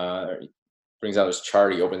 he brings out his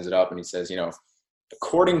chart, he opens it up, and he says,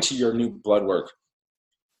 according to your new blood work,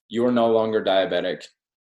 you are no longer diabetic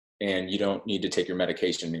and you don't need to take your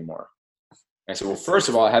medication anymore. I said, well, first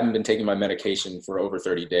of all, I haven't been taking my medication for over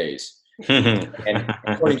 30 days. And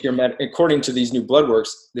according to these new blood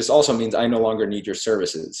works, this also means I no longer need your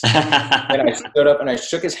services. And I stood up and I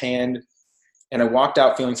shook his hand, and I walked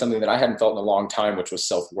out feeling something that I hadn't felt in a long time, which was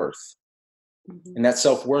self-worth. Mm-hmm. And that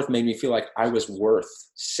self-worth made me feel like I was worth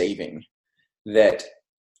saving, that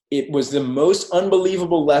it was the most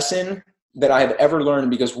unbelievable lesson that I have ever learned,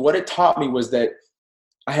 because what it taught me was that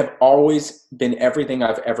I have always been everything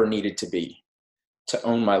I've ever needed to be, to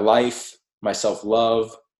own my life, my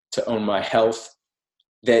self-love, to own my health,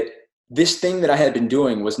 that this thing that I had been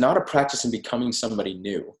doing was not a practice in becoming somebody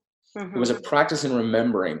new. Mm-hmm. It was a practice in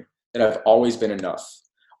remembering that I've always been enough.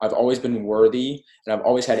 I've always been worthy, and I've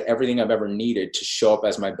always had everything I've ever needed to show up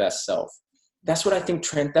as my best self. That's what I think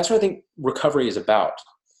recovery is about.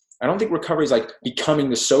 I don't think recovery is like becoming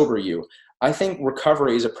the sober you. I think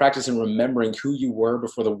recovery is a practice in remembering who you were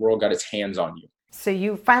before the world got its hands on you. So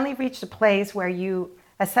you finally reached a place where you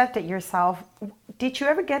accepted yourself. Did you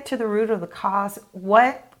ever get to the root of the cause?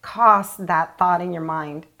 What caused that thought in your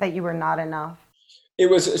mind that you were not enough? It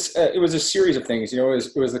was a series of things. It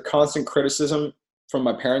was the constant criticism from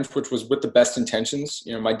my parents, which was with the best intentions.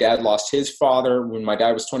 My dad lost his father when my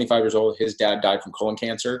dad was 25 years old. His dad died from colon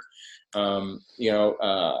cancer.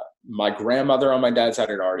 My grandmother on my dad's side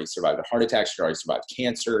had already survived a heart attack. She already survived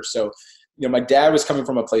cancer. So, my dad was coming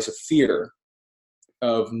from a place of fear,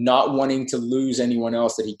 of not wanting to lose anyone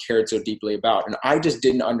else that he cared so deeply about. And I just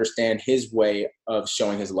didn't understand his way of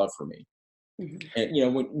showing his love for me. Mm-hmm.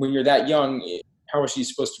 And, when you're that young, how is he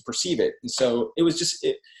supposed to perceive it? And so it was just,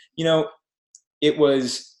 it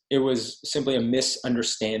was simply a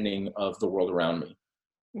misunderstanding of the world around me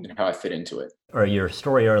and how I fit into it. Or your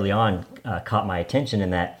story early on caught my attention in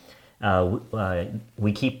that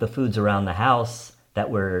we keep the foods around the house that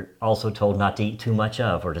we're also told not to eat too much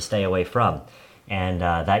of or to stay away from. And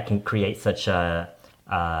that can create such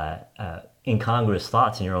incongruous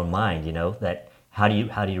thoughts in your own mind, that how do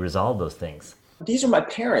you resolve those things? These are my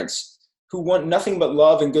parents who want nothing but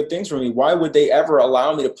love and good things from me. Why would they ever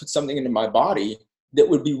allow me to put something into my body that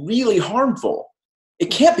would be really harmful? It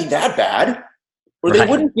can't be that bad, or they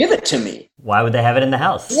wouldn't give it to me. Why would they have it in the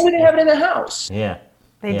house? Why would they have it in the house? Yeah.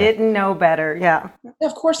 They didn't know better. Yeah.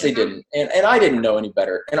 Of course they didn't. And I didn't know any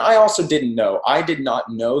better. And I also didn't know. I did not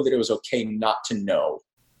know that it was okay not to know.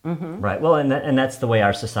 Mm-hmm. Right. Well, and that's the way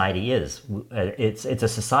our society is. It's a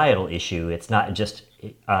societal issue. It's not just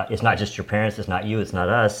your parents. It's not you. It's not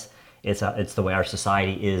us. It's the way our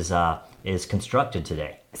society is constructed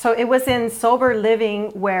today. So it was in sober living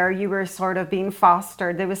where you were sort of being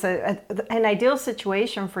fostered. There was an ideal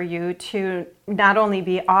situation for you to not only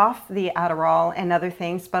be off the Adderall and other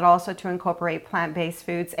things, but also to incorporate plant-based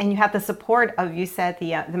foods. And you had the support of, you said,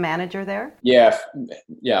 the manager there? Yeah.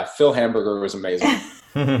 Phil Hamburger was amazing.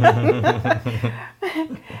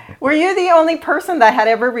 Were you the only person that had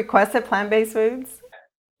ever requested plant-based foods?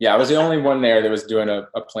 Yeah, I was the only one there that was doing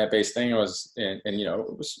a plant-based thing. I was, and you know,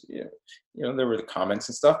 it was, there were the comments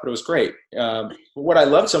and stuff, but it was great. But what I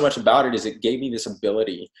loved so much about it is it gave me this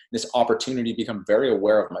ability, this opportunity to become very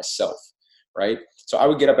aware of myself, right? So I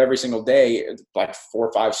would get up every single day, like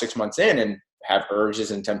 4, 5, 6 months in, and have urges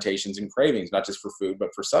and temptations and cravings, not just for food, but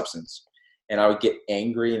for substance. And I would get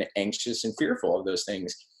angry and anxious and fearful of those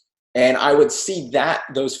things. And I would see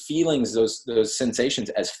those feelings, those sensations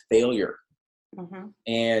as failure. Mm-hmm.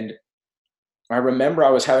 And I remember I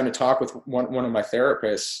was having a talk with one of my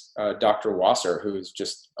therapists, Dr. Wasser, who is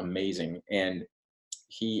just amazing. And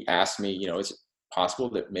he asked me, is it possible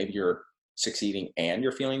that maybe you're succeeding and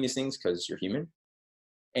you're feeling these things because you're human?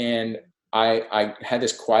 And I had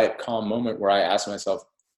this quiet, calm moment where I asked myself,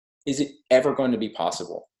 is it ever going to be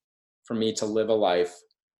possible for me to live a life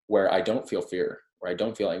where I don't feel fear, where I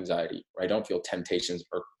don't feel anxiety, where I don't feel temptations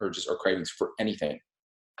or urges or cravings for anything?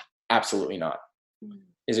 Absolutely not.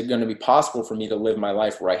 Is it going to be possible for me to live my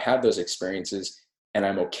life where I have those experiences and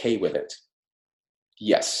I'm okay with it?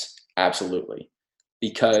 Yes, absolutely.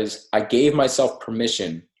 Because I gave myself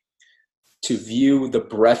permission to view the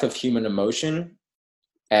breadth of human emotion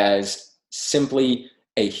as simply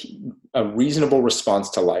a reasonable response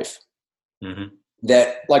to life. Mm-hmm.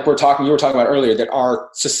 That, like you were talking about earlier, that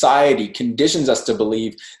our society conditions us to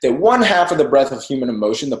believe that one half of the breadth of human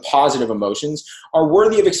emotion, the positive emotions, are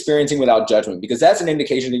worthy of experiencing without judgment, because that's an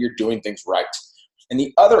indication that you're doing things right. And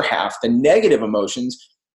the other half, the negative emotions,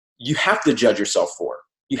 you have to judge yourself for.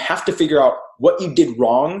 You have to figure out what you did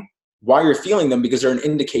wrong, why you're feeling them, because they're an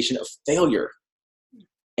indication of failure.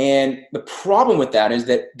 And the problem with that is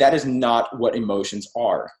that is not what emotions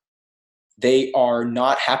are. They are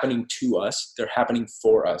not happening to us. They're happening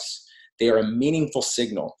for us. They are a meaningful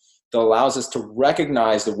signal that allows us to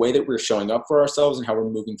recognize the way that we're showing up for ourselves and how we're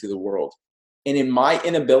moving through the world. And in my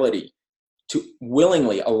inability to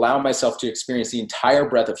willingly allow myself to experience the entire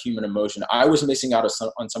breadth of human emotion, I was missing out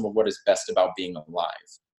on some of what is best about being alive.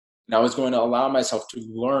 And I was going to allow myself to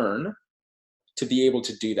learn to be able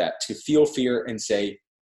to do that, to feel fear and say,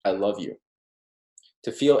 I love you.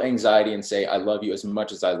 To feel anxiety and say, I love you as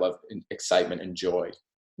much as I love excitement and joy.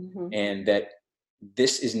 Mm-hmm. And that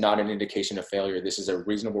this is not an indication of failure. This is a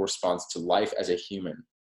reasonable response to life as a human.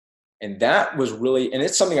 And that was really, and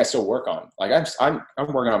it's something I still work on. Like I'm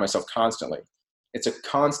working on myself constantly. It's a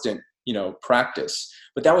constant, practice,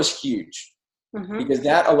 but that was huge. Mm-hmm. Because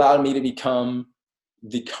that allowed me to become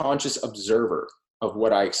the conscious observer of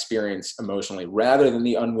what I experience emotionally rather than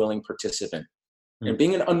the unwilling participant. And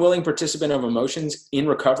being an unwilling participant of emotions in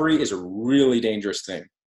recovery is a really dangerous thing.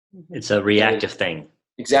 It's a reactive thing.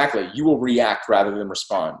 Exactly. You will react rather than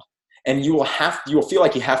respond. And you will feel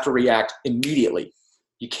like you have to react immediately.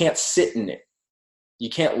 You can't sit in it.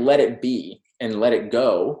 You can't let it be and let it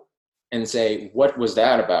go and say, what was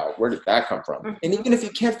that about? Where did that come from? And even if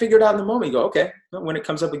you can't figure it out in the moment, you go, okay, well, when it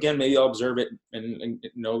comes up again, maybe I'll observe it and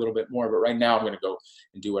know a little bit more. But right now I'm going to go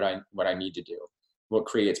and do what I need to do. What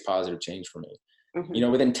creates positive change for me.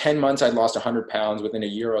 Mm-hmm. Within 10 months, I'd lost 100 pounds. Within a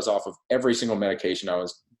year, I was off of every single medication I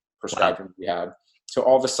was prescribed from rehab. So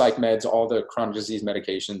all the psych meds, all the chronic disease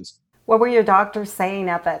medications. What were your doctors saying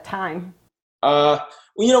at that time? Well,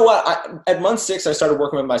 you know what? At month 6, I started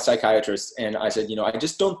working with my psychiatrist, and I said, I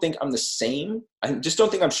just don't think I'm the same. I just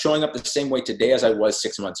don't think I'm showing up the same way today as I was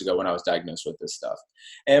 6 months ago when I was diagnosed with this stuff.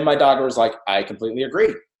 And my doctor was like, I completely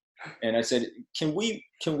agree. And I said, can we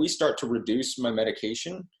start to reduce my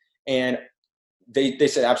medication? And they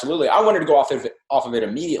said, absolutely. I wanted to go off of it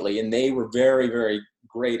immediately. And they were very, very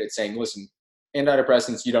great at saying, listen,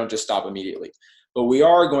 antidepressants, you don't just stop immediately, but we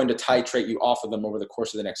are going to titrate you off of them over the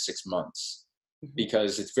course of the next 6 months,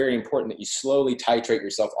 because it's very important that you slowly titrate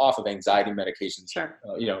yourself off of anxiety medications, sure.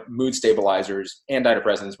 Mood stabilizers,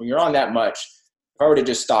 antidepressants. When you're on that much, if I were to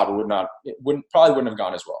just stop, it probably wouldn't have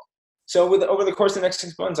gone as well. So over the course of the next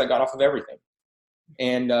 6 months, I got off of everything.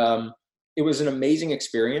 And it was an amazing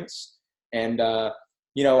experience. And, I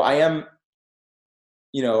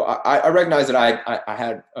recognize that I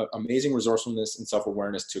had amazing resourcefulness and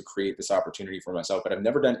self-awareness to create this opportunity for myself, but I've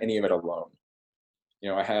never done any of it alone.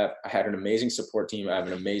 I had an amazing support team. I have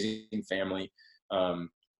an amazing family.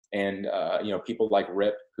 People like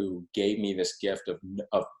Rip, who gave me this gift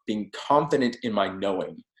of being confident in my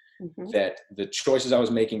knowing that the choices I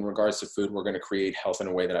was making in regards to food were going to create health in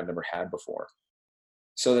a way that I've never had before.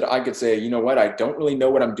 So that I could say, you know what, I don't really know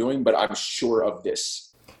what I'm doing, but I'm sure of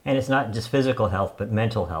this. And it's not just physical health, but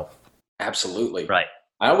mental health. Absolutely. Right.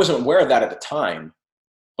 I wasn't aware of that at the time,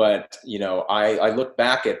 but, I look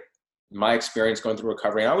back at my experience going through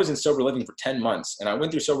recovery, and I was in sober living for 10 months, and I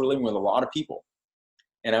went through sober living with a lot of people.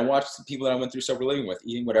 And I watched the people that I went through sober living with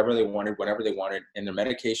eating whatever they wanted, whenever they wanted, and their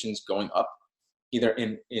medications going up, either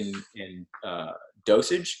in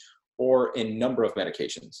dosage or in number of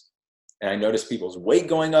medications. And I noticed people's weight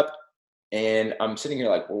going up, and I'm sitting here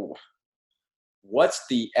like, well, what's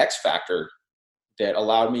the X factor that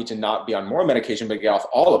allowed me to not be on more medication, but get off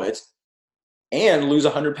all of it and lose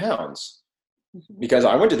 100 pounds? Because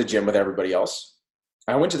I went to the gym with everybody else.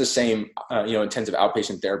 I went to the same, intensive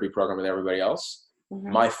outpatient therapy program with everybody else.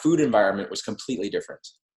 My food environment was completely different.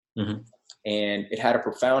 And it had a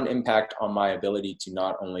profound impact on my ability to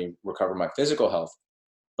not only recover my physical health,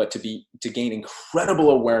 but to gain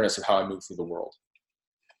incredible awareness of how I move through the world.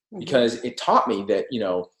 Because it taught me that,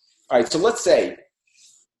 all right, so let's say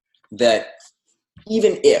that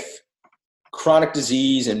even if chronic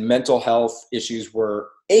disease and mental health issues were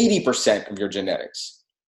 80% of your genetics,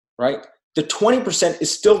 right? The 20% is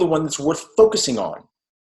still the one that's worth focusing on,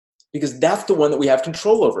 because that's the one that we have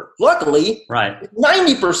control over. Luckily, right,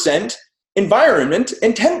 90% environment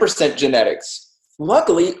and 10% genetics.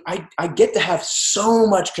 Luckily, I get to have so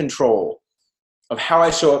much control of how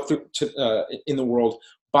I show up in the world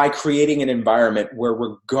by creating an environment where,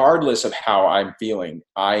 regardless of how I'm feeling,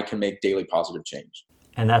 I can make daily positive change.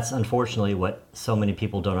 And that's unfortunately what so many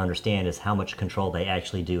people don't understand, is how much control they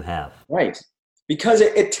actually do have. Right. Because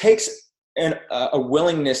it takes a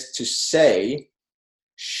willingness to say,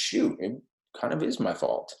 shoot, it kind of is my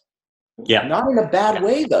fault. Yeah. Not in a bad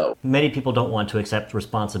way, though. Many people don't want to accept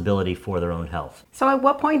responsibility for their own health. So at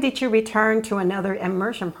what point did you return to another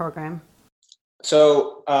immersion program?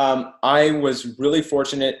 So I was really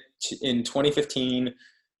fortunate in 2015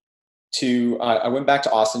 I went back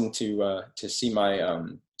to Austin to see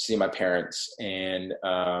my parents, and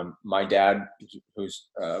my dad, who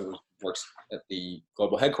works at the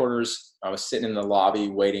global headquarters. I was sitting in the lobby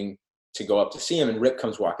waiting to go up to see him, and Rip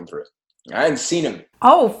comes walking through. I hadn't seen him.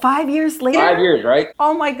 Oh, 5 years later? 5 years, right?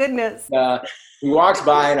 Oh my goodness. He walks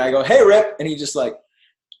by and I go, "Hey, Rip," and he just like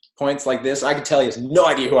points like this. I could tell he has no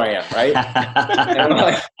idea who I am, right? And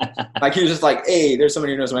I'm like he was just like, "Hey, there's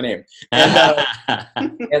somebody who knows my name."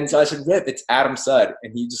 And so I said, "Rip, it's Adam Sudd,"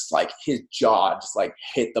 and he just like, his jaw just like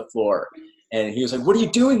hit the floor. And he was like, "What are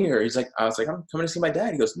you doing here?" I was like, "I'm coming to see my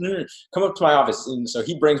dad." He goes, "No, come up to my office." And so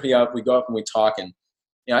he brings me up. We go up and we talk, and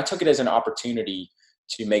I took it as an opportunity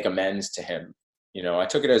to make amends to him. I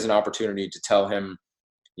took it as an opportunity to tell him,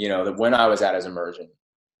 that when I was at his immersion,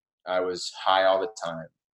 I was high all the time,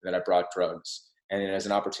 that I brought drugs, and as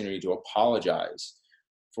an opportunity to apologize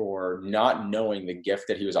for not knowing the gift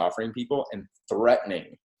that he was offering people and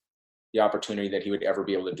threatening the opportunity that he would ever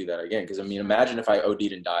be able to do that again. Because imagine if I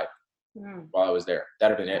OD'd and died while I was there.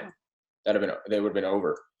 That'd have been it. They would have been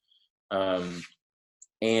over.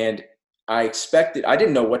 And I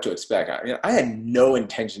didn't know what to expect. I had no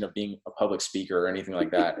intention of being a public speaker or anything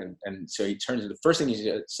like that. And so he turns to the first thing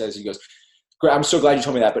he says, he goes, "I'm so glad you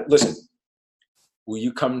told me that, but listen, will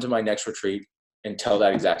you come to my next retreat and tell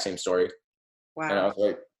that exact same story?" Wow. And I was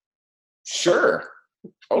like, "Sure.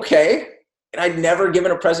 Okay." And I'd never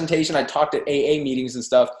given a presentation. I talked at AA meetings and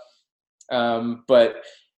stuff. But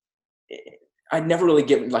I'd never really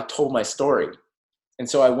told my story. And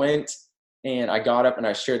so I went and I got up and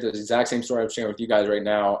I shared the exact same story I'm sharing with you guys right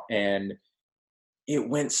now. And it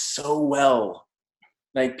went so well.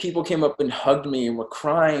 Like, people came up and hugged me and were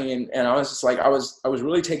crying. And I was just like, I was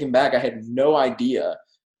really taken back. I had no idea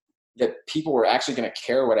that people were actually going to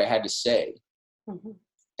care what I had to say. And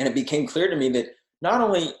it became clear to me that not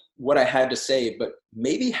only what I had to say, but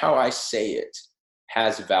maybe how I say it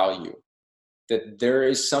has value. That there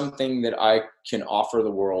is something that I can offer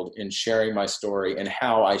the world in sharing my story and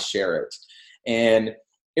how I share it. And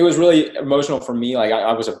it was really emotional for me. Like,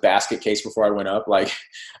 I was a basket case before I went up. Like,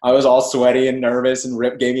 I was all sweaty and nervous, and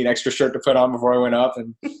Rip gave me an extra shirt to put on before I went up.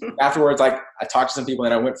 And afterwards, I talked to some people,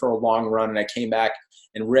 and I went for a long run, and I came back,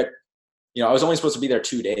 and Rip, I was only supposed to be there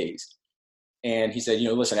 2 days. And he said,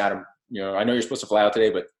 "Listen, Adam, I know you're supposed to fly out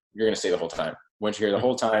today, but you're going to stay the whole time. I want you here the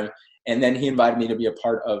whole time." And then he invited me to be a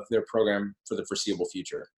part of their program for the foreseeable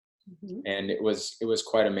future. And it was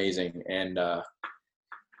quite amazing. And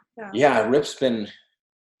Rip's been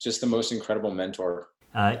just the most incredible mentor.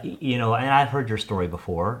 And I've heard your story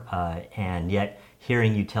before, and yet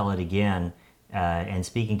hearing you tell it again and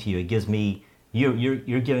speaking to you, it gives me,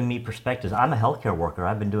 you're giving me perspectives. I'm a healthcare worker.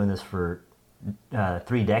 I've been doing this for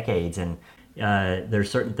 3 decades, and there's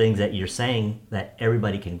certain things that you're saying that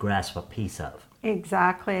everybody can grasp a piece of.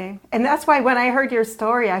 Exactly. And that's why when I heard your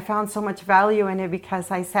story, I found so much value in it because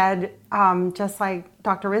I said, just like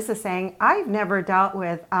Dr. Riss is saying, I've never dealt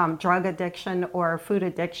with drug addiction or food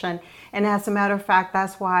addiction. And as a matter of fact,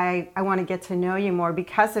 that's why I want to get to know you more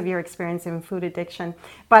because of your experience in food addiction.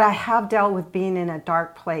 But I have dealt with being in a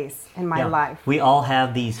dark place in my life. We all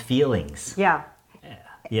have these feelings. Yeah.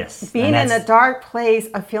 Yes. Being in a dark place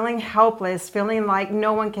of feeling helpless, feeling like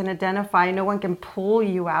no one can identify, no one can pull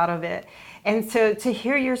you out of it. And so to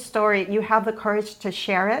hear your story, you have the courage to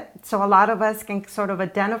share it. So a lot of us can sort of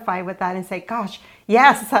identify with that and say, gosh,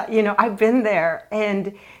 yes, I've been there.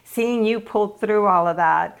 And seeing you pull through all of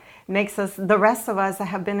that makes us, the rest of us that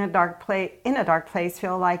have been in a dark place,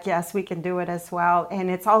 feel like, yes, we can do it as well. And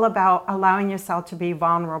it's all about allowing yourself to be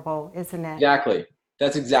vulnerable, isn't it? Exactly.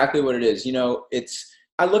 That's exactly what it is.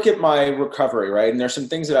 I look at my recovery, right? And there's some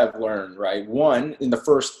things that I've learned, right? One, and the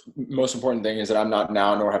first most important thing is that I'm not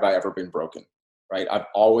now, nor have I ever been broken, right? I've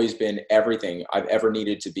always been everything I've ever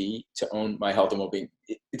needed to be to own my health and well-being.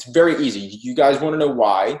 It's very easy. You guys want to know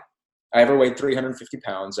why I ever weighed 350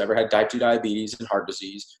 pounds, ever had type 2 diabetes and heart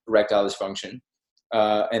disease, erectile dysfunction,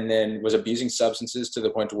 and then was abusing substances to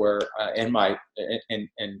the point where, and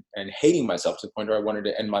hating myself to the point where I wanted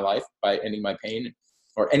to end my life by ending my pain,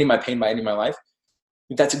 or ending my pain by ending my life.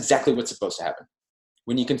 That's exactly what's supposed to happen.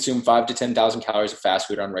 When you consume 5,000 to 10,000 calories of fast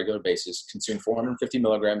food on a regular basis, consume 450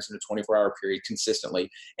 milligrams in a 24-hour period consistently,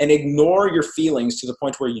 and ignore your feelings to the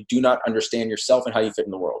point where you do not understand yourself and how you fit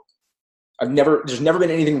in the world. There's never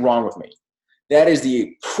been anything wrong with me. That is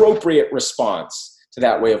the appropriate response to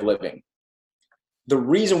that way of living. The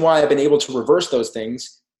reason why I've been able to reverse those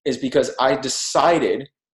things is because I decided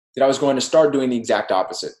that I was going to start doing the exact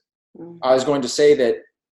opposite. I was going to say that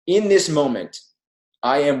in this moment,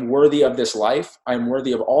 I am worthy of this life. I am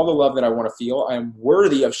worthy of all the love that I want to feel. I am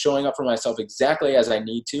worthy of showing up for myself exactly as I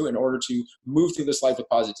need to in order to move through this life with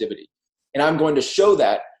positivity. And I'm going to show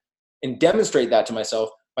that and demonstrate that to myself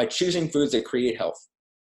by choosing foods that create health,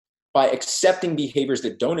 by accepting behaviors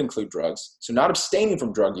that don't include drugs. So not abstaining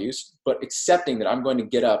from drug use, but accepting that I'm going to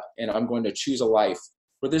get up and I'm going to choose a life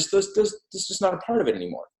where this is not a part of it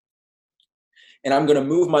anymore. And I'm going to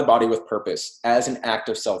move my body with purpose as an act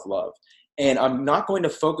of self-love. And I'm not going to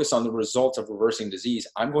focus on the results of reversing disease.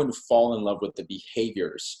 I'm going to fall in love with the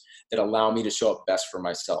behaviors that allow me to show up best for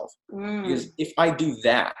myself. Because if I do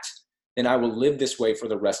that, then I will live this way for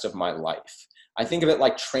the rest of my life. I think of it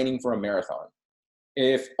like training for a marathon.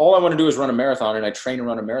 If all I want to do is run a marathon and I train to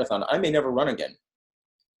run a marathon, I may never run again.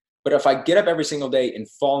 But if I get up every single day and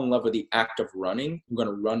fall in love with the act of running, I'm going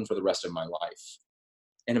to run for the rest of my life.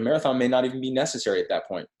 And a marathon may not even be necessary at that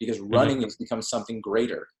point because running has become something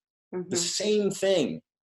greater. The same thing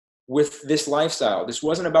with this lifestyle. This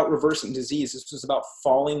wasn't about reversing disease. This was about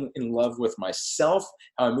falling in love with myself,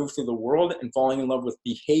 how I move through the world, and falling in love with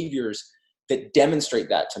behaviors that demonstrate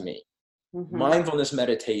that to me. Mindfulness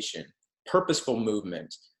meditation, purposeful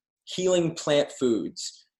movement, healing plant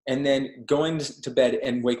foods, and then going to bed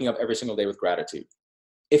and waking up every single day with gratitude.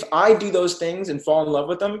 If I do those things and fall in love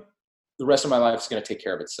with them, the rest of my life is going to take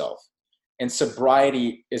care of itself. And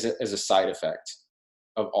sobriety is a side effect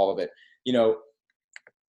of all of it.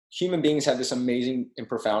 Human beings have this amazing and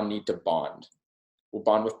profound need to bond. We'll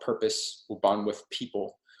bond with purpose, we'll bond with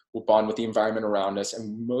people, we'll bond with the environment around us,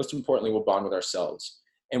 and most importantly, we'll bond with ourselves.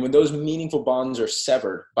 And when those meaningful bonds are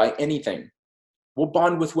severed by anything, we'll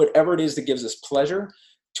bond with whatever it is that gives us pleasure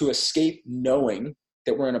to escape knowing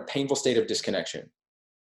that we're in a painful state of disconnection.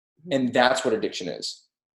 And that's what addiction is.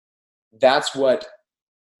 That's what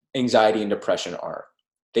anxiety and depression are.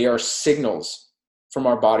 They are signals from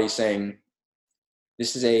our body saying,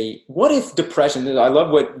 what if depression, I love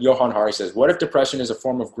what Johann Hari says, what if depression is a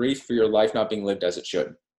form of grief for your life not being lived as it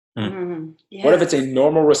should? Yes. What if it's a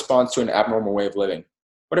normal response to an abnormal way of living?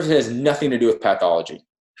 What if it has nothing to do with pathology?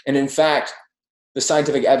 And in fact, the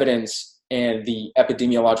scientific evidence and the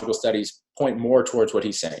epidemiological studies point more towards what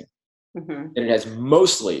he's saying. And it has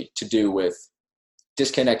mostly to do with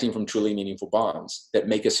disconnecting from truly meaningful bonds that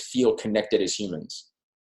make us feel connected as humans.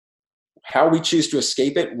 How we choose to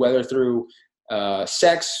escape it, whether through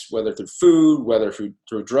sex, whether through food, whether through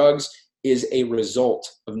drugs, is a result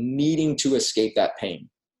of needing to escape that pain.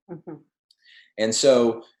 And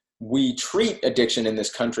so we treat addiction in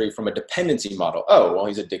this country from a dependency model. Oh, well,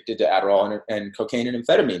 he's addicted to Adderall and cocaine and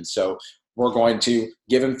amphetamine. So we're going to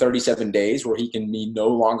give him 37 days where he can be no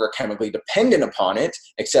longer chemically dependent upon it,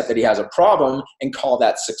 except that he has a problem, and call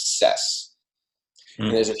that success.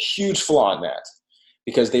 And there's a huge flaw in that,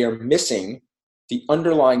 because they are missing the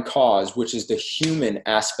underlying cause, which is the human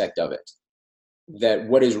aspect of it. That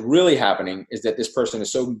what is really happening is that this person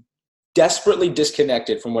is so desperately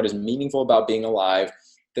disconnected from what is meaningful about being alive,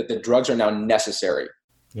 that the drugs are now necessary.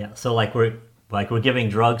 Yeah. So like we're giving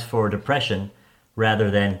drugs for depression rather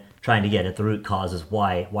than trying to get at the root causes.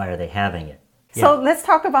 Why are they having it? Yeah. So let's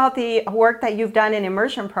talk about the work that you've done in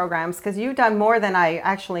immersion programs, because you've done more than I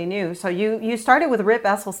actually knew. So you started with Rip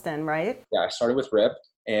Esselstyn, right? Yeah, I started with Rip,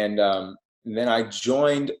 and then I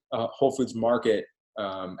joined Whole Foods Market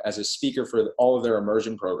as a speaker for all of their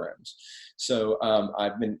immersion programs. So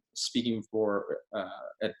I've been speaking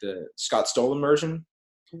at the Scott Stoll immersion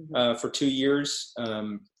for 2 years,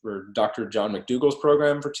 for Dr. John McDougall's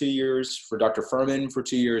program for 2 years, for Dr. Furman for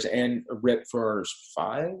 2 years, and Rip for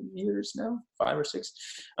 5 years now, 5 or 6.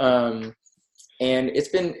 And it's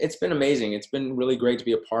been amazing. It's been really great to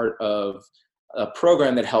be a part of a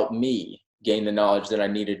program that helped me gain the knowledge that I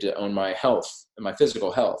needed to own my health and my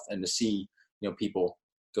physical health, and to see people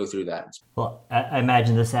go through that. Well, I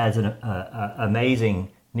imagine this adds an amazing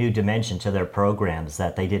new dimension to their programs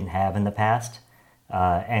that they didn't have in the past.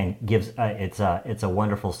 And gives it's a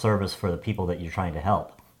wonderful service for the people that you're trying to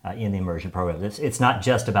help in the immersion program. It's not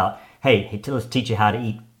just about, hey, let's teach you how to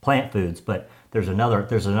eat plant foods, but there's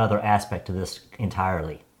another aspect to this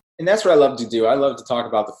entirely. And that's what I love to do. I love to talk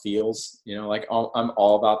about the feels. I'm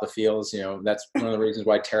all about the feels. That's one of the reasons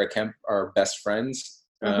why Tara Kemp are best friends.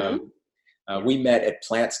 We met at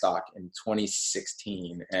Plant Stock in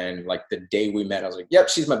 2016, and like the day we met, I was like, "Yep,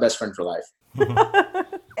 she's my best friend for life."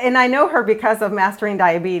 And I know her because of Mastering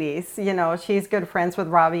Diabetes. She's good friends with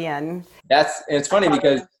Robbie, and it's funny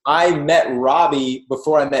because I met Robbie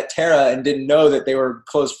before I met Tara and didn't know that they were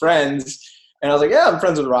close friends. And I was like, "Yeah, I'm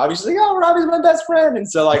friends with Robbie." She's like, "Oh, Robbie's my best friend."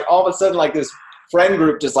 And so like all of a sudden, like this friend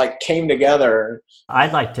group just like came together.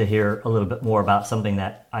 I'd like to hear a little bit more about something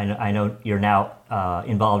that I know you're now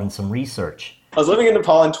involved in some research. I was living in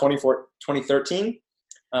Nepal in 2013.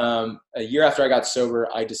 A year after I got sober,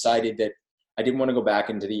 I decided that I didn't want to go back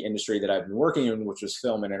into the industry that I've been working in, which was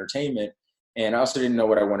film and entertainment. And I also didn't know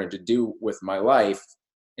what I wanted to do with my life.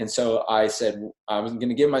 And so I said I was going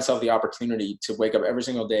to give myself the opportunity to wake up every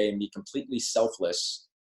single day and be completely selfless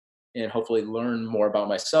and hopefully learn more about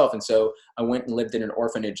myself. And so I went and lived in an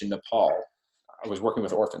orphanage in Nepal. I was working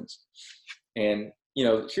with orphans. And,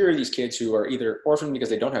 here are these kids who are either orphaned because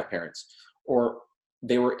they don't have parents, or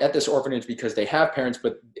they were at this orphanage because they have parents,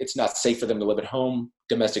 but it's not safe for them to live at home,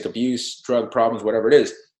 domestic abuse, drug problems, whatever it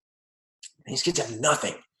is. These kids have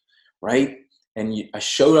nothing, right? And I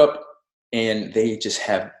showed up, and they just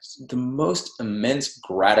have the most immense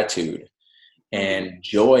gratitude and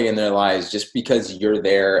joy in their lives just because you're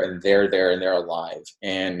there and they're there and they're alive.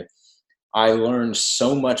 And I learned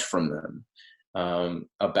so much from them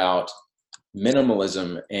about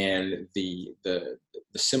minimalism and the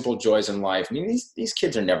simple joys in life. I mean, these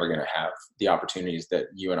kids are never going to have the opportunities that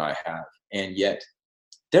you and I have, and yet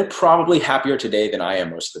they're probably happier today than I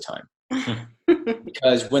am most of the time.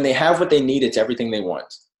 Because when they have what they need, it's everything they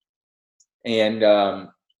want. And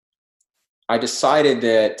I decided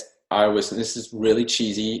that this is really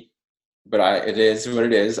cheesy, but it is what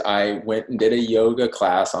it is. I went and did a yoga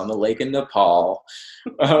class on the lake in Nepal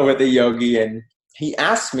with a yogi, and he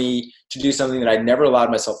asked me to do something that I'd never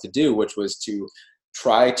allowed myself to do, which was to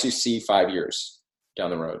try to see 5 years down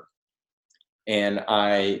the road. And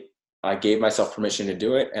I gave myself permission to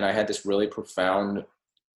do it, and I had this really profound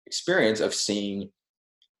experience of seeing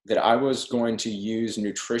that I was going to use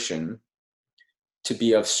nutrition to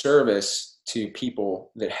be of service to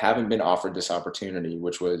people that haven't been offered this opportunity,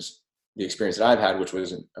 which was the experience that I've had, which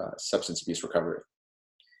was substance abuse recovery.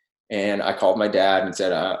 And I called my dad and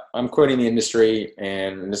said, I'm quitting the industry,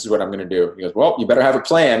 and this is what I'm going to do. He goes, well, you better have a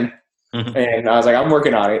plan. And I was like, I'm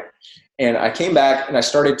working on it. And I came back and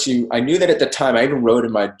I knew that at the time, I even wrote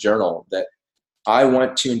in my journal that I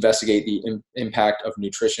want to investigate the impact of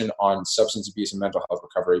nutrition on substance abuse and mental health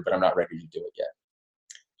recovery, but I'm not ready to do it yet.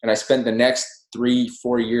 And I spent the next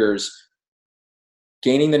 3-4 years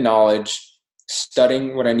gaining the knowledge,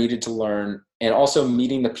 studying what I needed to learn, and also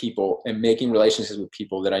meeting the people and making relationships with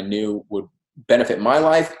people that I knew would benefit my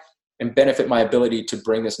life and benefit my ability to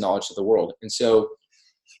bring this knowledge to the world. And so it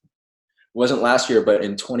wasn't last year, but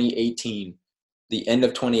in 2018, the end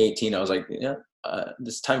of 2018, I was like,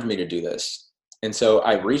 it's time for me to do this. And so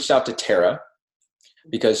I reached out to Tara,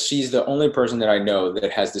 because she's the only person that I know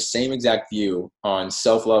that has the same exact view on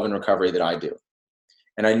self-love and recovery that I do.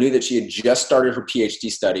 And I knew that she had just started her PhD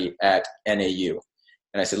study at NAU.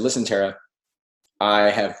 And I said, listen, Tara, I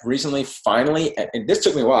have recently finally, and this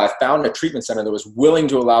took me a while, I found a treatment center that was willing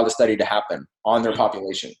to allow the study to happen on their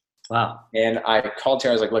population. Wow. And I called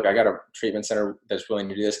Tara, I was like, look, I got a treatment center that's willing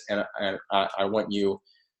to do this, and I want you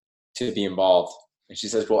to be involved. And she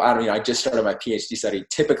says, well, Adam, I just started my PhD study.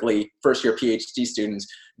 Typically, first-year PhD students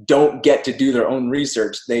don't get to do their own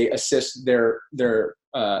research. They assist their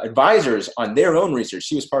advisors on their own research.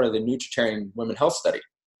 She was part of the Nutritarian Women Health Study.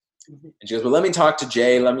 And she goes, well, let me talk to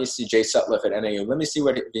Jay. Let me see Jay Sutliff at NAU. Let me see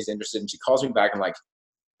what he's interested in. She calls me back in like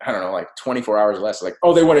 24 hours or less. Like,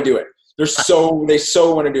 oh, they want to do it. They so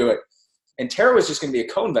want to do it. And Tara was just going to be a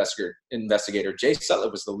co-investigator. Jay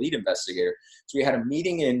Sutliff was the lead investigator. So we had a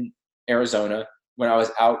meeting in Arizona when I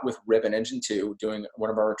was out with Rip and Engine 2 doing one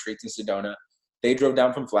of our retreats in Sedona. They drove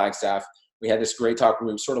down from Flagstaff. We had this great talk where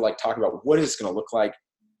we were sort of like talking about what is this going to look like?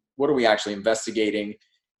 What are we actually investigating?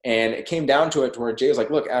 And it came down to it to where Jay was like,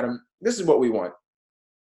 look, Adam, this is what we want.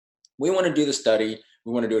 We want to do the study.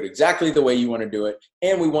 We want to do it exactly the way you want to do it.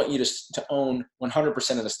 And we want you to own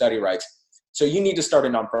 100% of the study rights. So you need to start a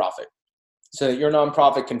nonprofit so that your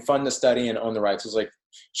nonprofit can fund the study and own the rights. I was like,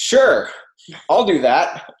 sure, I'll do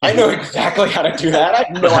that. I know exactly how to do that. I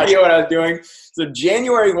had no idea what I was doing. So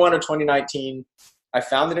January 1 of 2019, I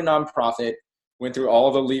founded a nonprofit, went through all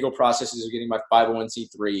of the legal processes of getting my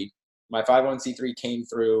 501c3. My 501c3 came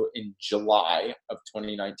through in July of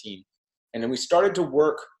 2019. And then I started to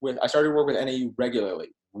work with NAU regularly.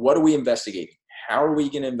 What are we investigating? How are we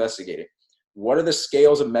going to investigate it? What are the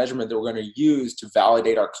scales of measurement that we're going to use to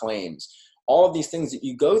validate our claims? All of these things that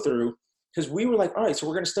you go through, because we were like, all right, so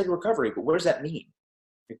we're going to study recovery, but what does that mean?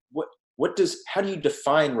 How do you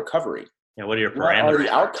define recovery? Yeah, what are your parameters? What are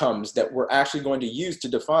the outcomes that we're actually going to use to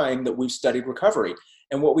define that we've studied recovery?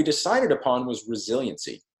 And what we decided upon was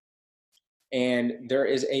resiliency. And there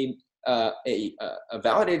is a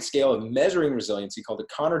validated scale of measuring resiliency called the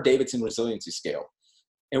Connor-Davidson Resiliency Scale.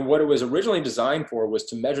 And what it was originally designed for was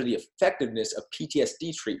to measure the effectiveness of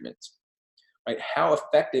PTSD treatment. Right? How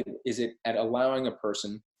effective is it at allowing a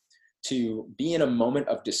person to be in a moment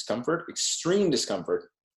of discomfort, extreme discomfort,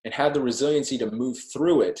 and have the resiliency to move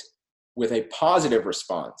through it with a positive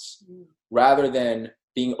response rather than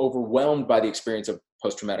being overwhelmed by the experience of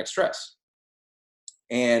post-traumatic stress.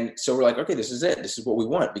 And so we're like, okay, this is it. This is what we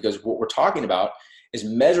want, because what we're talking about is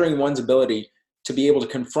measuring one's ability to be able to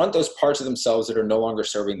confront those parts of themselves that are no longer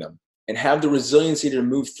serving them and have the resiliency to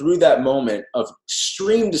move through that moment of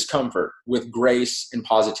extreme discomfort with grace and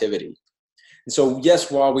positivity. And so,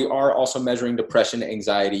 yes, while we are also measuring depression,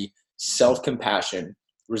 anxiety, self-compassion,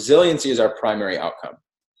 resiliency is our primary outcome.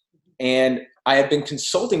 And I had been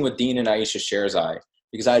consulting with Dean and Aisha Sherzai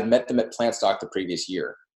because I had met them at Plantstock the previous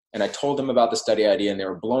year. And I told them about the study idea and they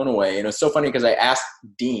were blown away. And it was so funny because I asked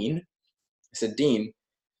Dean, I said, Dean,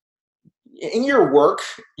 in your work,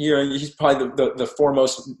 he's probably the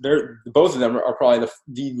foremost, both of them are probably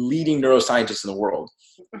the leading neuroscientists in the world.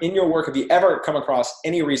 In your work, have you ever come across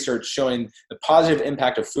any research showing the positive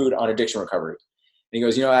impact of food on addiction recovery? And he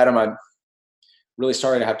goes, Adam, I'm really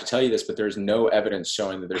sorry to have to tell you this, but there's no evidence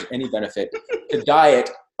showing that there's any benefit to diet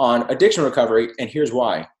on addiction recovery. And here's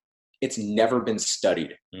why. It's never been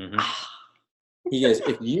studied. Mm-hmm. He goes,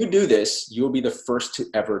 if you do this, you'll be the first to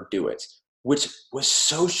ever do it, which was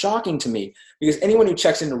so shocking to me because everyone who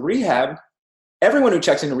checks into rehab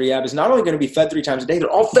is not only going to be fed 3 times a day, they're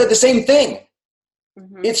all fed the same thing.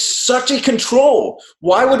 Mm-hmm. It's such a control.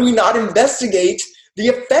 Why would we not investigate the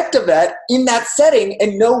effect of that in that setting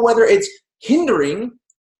and know whether it's hindering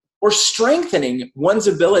or strengthening one's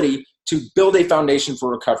ability to build a foundation for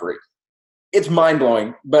recovery? It's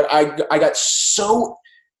mind-blowing, but I got so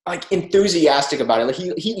enthusiastic about it. Like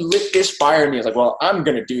he lit this fire in me. I was like, well, I'm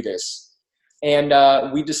going to do this. And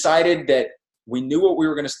we decided that we knew what we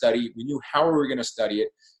were going to study. We knew how we were going to study it.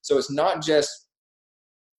 So it's not just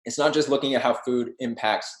looking at how food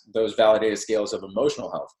impacts those validated scales of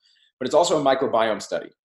emotional health, but it's also a microbiome study.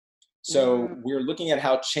 So we're looking at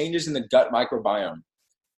how changes in the gut microbiome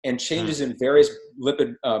and changes in various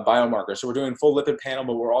lipid biomarkers. So we're doing full lipid panel,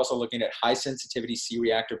 but we're also looking at high sensitivity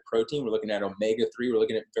C-reactive protein. We're looking at omega-3. We're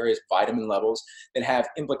looking at various vitamin levels that have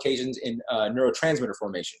implications in neurotransmitter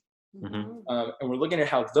formation. Mm-hmm. And we're looking at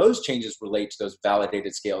how those changes relate to those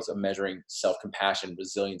validated scales of measuring self-compassion,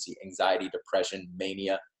 resiliency, anxiety, depression,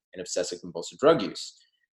 mania, and obsessive compulsive drug use.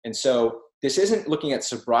 And so this isn't looking at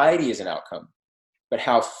sobriety as an outcome, but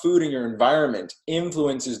how food in your environment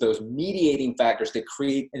influences those mediating factors that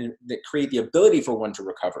create the ability for one to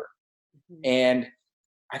recover. Mm-hmm. And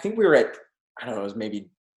I think we were at, I don't know, it was maybe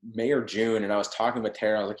May or June, and I was talking with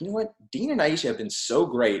Tara. I was like, you know what? Dean and Aisha have been so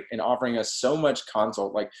great in offering us so much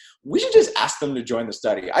consult. Like, we should just ask them to join the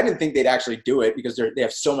study. I didn't think they'd actually do it because they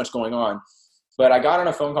have so much going on. But I got on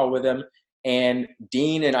a phone call with them, and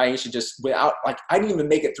Dean and Aisha just I didn't even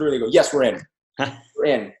make it through. They go, yes, we're in. We're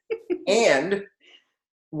in. And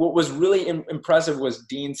what was really impressive was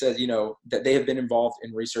Dean says, that they have been involved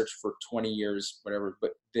in research for 20 years, whatever,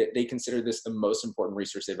 but they consider this the most important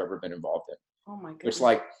research they've ever been involved in. Oh my goodness. Which,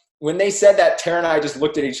 like, when they said that, Tara and I just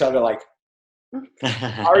looked at each other like,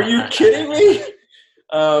 are you kidding me?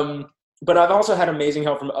 But I've also had amazing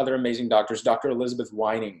help from other amazing doctors. Dr. Elizabeth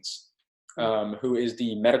Winings, who is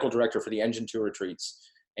the medical director for the Engine 2 retreats.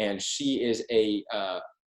 And she is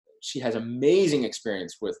she has amazing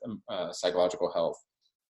experience with psychological health.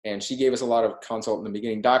 And she gave us a lot of consult in the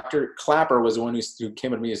beginning. Dr. Clapper was the one who came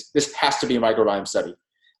to me as, this has to be a microbiome study.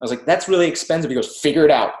 I was like, that's really expensive. He goes, figure it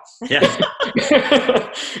out. Yeah.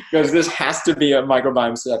 Because this has to be a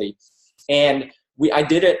microbiome study. And I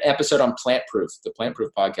did an episode on Plant Proof, the Plant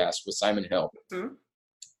Proof podcast with Simon Hill. Mm-hmm.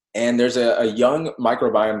 And there's a young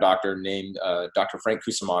microbiome doctor named Dr. Frank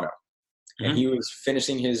Cusimano. Mm-hmm. And he was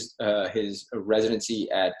finishing his residency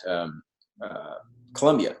at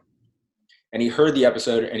Columbia. And he heard the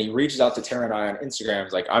episode and he reaches out to Tara and I on Instagram.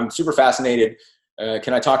 He's like, I'm super fascinated.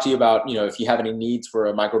 Can I talk to you about, if you have any needs for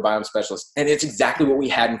a microbiome specialist? And it's exactly what we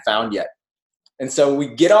hadn't found yet. And so we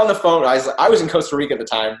get on the phone. I was in Costa Rica at the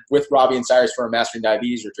time with Robbie and Cyrus for a Mastering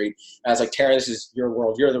Diabetes retreat. And I was like, Tara, this is your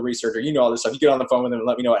world. You're the researcher. You know all this stuff. You get on the phone with them and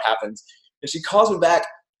let me know what happens. And she calls me back.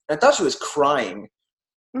 And I thought she was crying,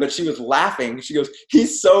 but she was laughing. She goes,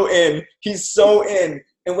 he's so in. He's so in.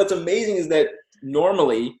 And what's amazing is that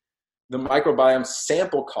normally the microbiome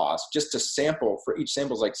sample cost, just to sample for each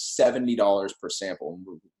sample, is like $70 per sample.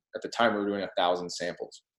 At the time, we were doing 1,000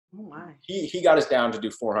 samples. Oh my. He got us down to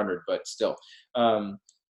do 400, but still. And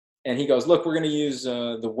he goes, look, we're going to use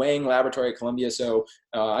the weighing laboratory at Columbia, so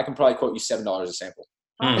I can probably quote you $7 a sample.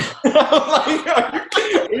 I'm like,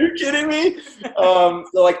 are you kidding me? So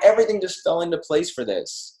like everything just fell into place for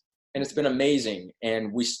this. And it's been amazing.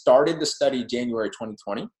 And we started the study January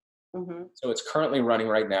 2020. Mm-hmm. So it's currently running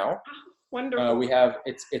right now. Wonderful. We have,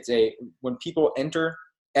 when people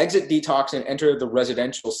exit detox and enter the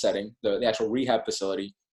residential setting, the actual rehab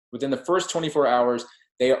facility, within the first 24 hours,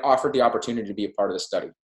 they are offered the opportunity to be a part of the study.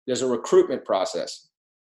 There's a recruitment process.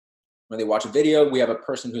 When they watch a video, we have a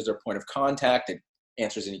person who's their point of contact and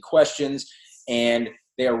answers any questions, and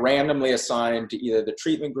they are randomly assigned to either the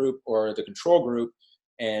treatment group or the control group,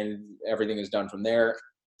 and everything is done from there.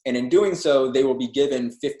 And in doing so, they will be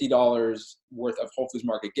given $50 worth of Whole Foods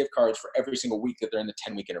Market gift cards for every single week that they're in the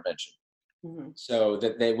 10-week intervention. Mm-hmm. So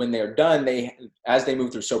that when they're done, as they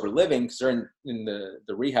move through sober living, because they're in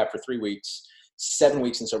the rehab for 3 weeks, 7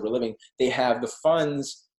 weeks in sober living, they have the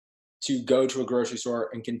funds to go to a grocery store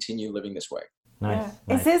and continue living this way. Nice. Yeah.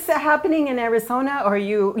 Nice. Is this happening in Arizona, or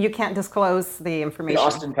you can't disclose the information? In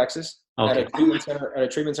Austin, Texas, okay. at a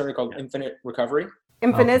treatment center called Infinite Recovery.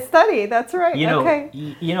 Infinite Study, that's right.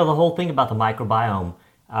 The whole thing about the microbiome,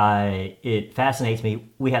 it fascinates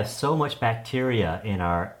me. We have so much bacteria in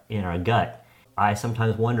our gut. I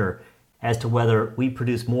sometimes wonder as to whether we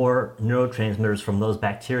produce more neurotransmitters from those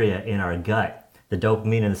bacteria in our gut, the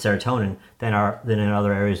dopamine and the serotonin, than in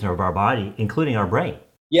other areas of our body, including our brain.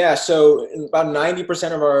 Yeah, so about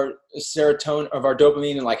 90% of our serotonin, of our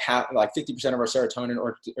dopamine, and like 50% of our serotonin,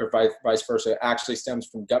 or vice versa, actually stems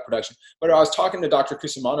from gut production. But I was talking to Dr.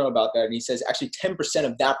 Cusimano about that, and he says actually 10%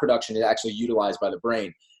 of that production is actually utilized by the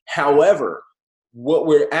brain. However, what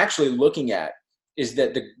we're actually looking at is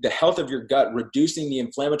that the health of your gut, reducing the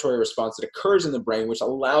inflammatory response that occurs in the brain, which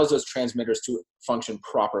allows those transmitters to function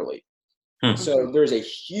properly. Mm-hmm. So there's a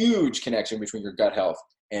huge connection between your gut health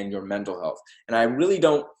and your mental health. And I really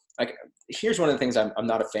don't here's one of the things I'm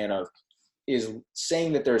not a fan of, is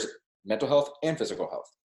saying that there's mental health and physical health,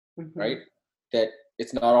 mm-hmm. right? That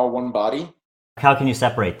it's not all one body. How can you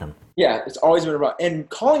separate them? Yeah, it's always been about, and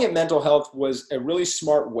calling it mental health was a really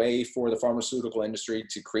smart way for the pharmaceutical industry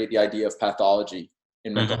to create the idea of pathology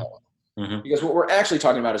in mental mm-hmm. health. Mm-hmm. Because what we're actually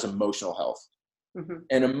talking about is emotional health. Mm-hmm.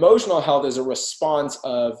 And emotional health is a response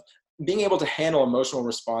of being able to handle emotional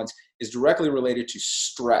response is directly related to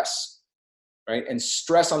stress, right? And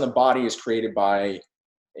stress on the body is created by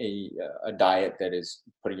a diet that is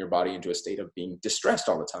putting your body into a state of being distressed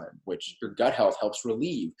all the time, which your gut health helps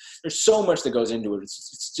relieve. There's so much that goes into it.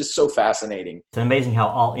 It's just so fascinating. It's amazing how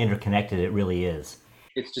all interconnected it really is.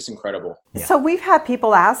 It's just incredible. Yeah. So we've had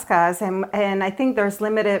people ask us, and I think there's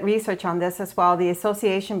limited research on this as well, the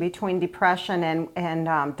association between depression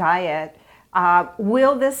and diet.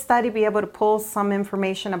 Will this study be able to pull some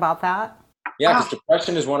information about that? Yeah, because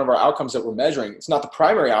depression is one of our outcomes that we're measuring. It's not the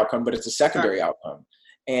primary outcome, but it's a secondary outcome.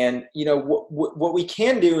 And what we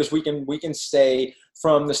can do is we can say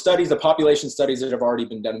from the studies, the population studies that have already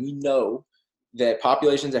been done, we know that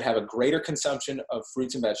populations that have a greater consumption of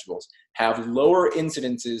fruits and vegetables have lower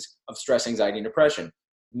incidences of stress, anxiety, and depression.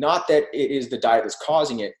 not that it is the diet that's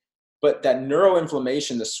causing it, but that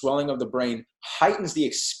neuroinflammation, the swelling of the brain, heightens the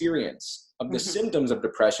experience of the symptoms of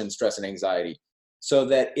depression, stress, and anxiety, so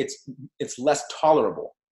that it's less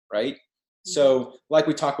tolerable, right? So like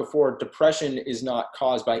we talked before, depression is not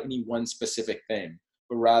caused by any one specific thing,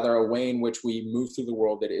 but rather a way in which we move through the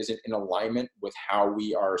world that isn't in alignment with how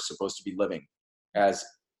we are supposed to be living as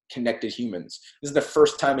connected humans. This is the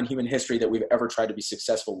first time in human history that we've ever tried to be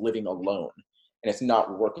successful living alone, and it's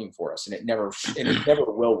not working for us, and it never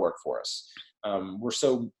will work for us. We're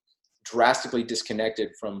so drastically disconnected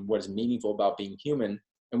from what is meaningful about being human.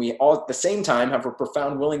 And we all at the same time have a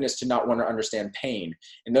profound willingness to not want to understand pain.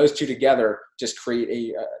 And those two together just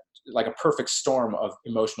create like a perfect storm of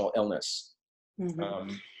emotional illness.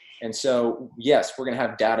 And so, yes, we're going to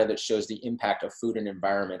have data that shows the impact of food and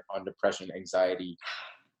environment on depression, anxiety,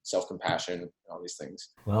 self-compassion, all these things.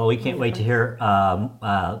 Well, we can't wait to hear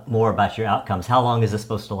more about your outcomes. How long is this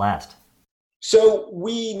supposed to last? So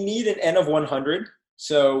we need an N of 100.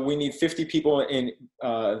 So we need 50 people in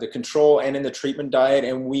the control and in the treatment diet,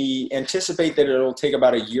 and we anticipate that it'll take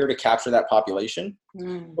about a year to capture that population.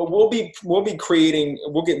 But we'll be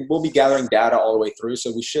gathering data all the way through.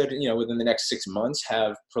 So we should, within the next 6 months,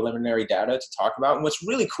 have preliminary data to talk about. And what's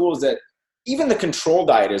really cool is that even the control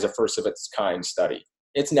diet is a first of its kind study.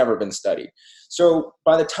 It's never been studied. So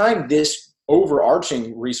by the time this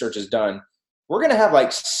overarching research is done, we're going to have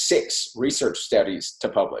like 6 research studies to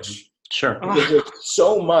publish. Sure. Because there's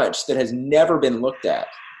so much that has never been looked at.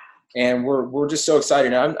 And we're just so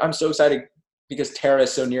excited. And I'm so excited because Tara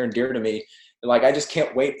is so near and dear to me. Like, I just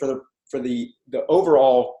can't wait for the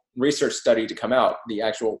overall research study to come out, the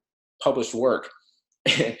actual published work.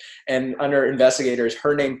 And under investigators,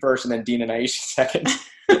 her name first and then Dean and Aisha second.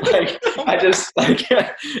 I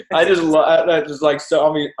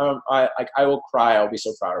will cry. I'll be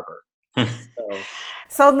so proud of her.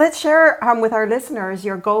 So let's share with our listeners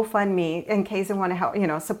your GoFundMe in case they want to help,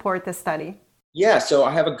 support the study. Yeah, so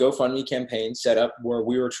I have a GoFundMe campaign set up where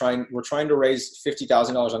we're trying to raise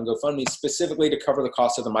 $50,000 on GoFundMe specifically to cover the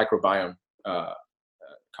cost of the microbiome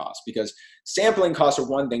cost, because sampling costs are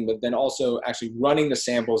one thing, but then also actually running the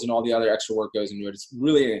samples and all the other extra work goes into it. It's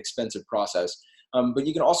really an expensive process. But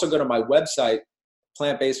you can also go to my website,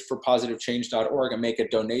 plantbasedforpositivechange.org, and make a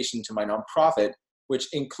donation to my nonprofit, which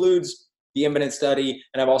includes the Imminent study.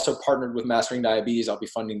 And I've also partnered with Mastering Diabetes. I'll be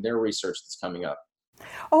funding their research that's coming up.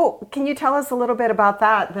 Oh, can you tell us a little bit about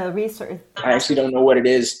that, the research? I actually don't know what it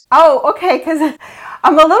is. Oh, okay, because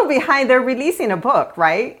I'm a little behind. They're releasing a book,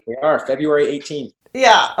 right? They are, February 18th.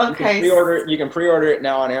 Yeah, okay. You can pre-order it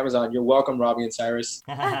now on Amazon. You're welcome, Robbie and Cyrus.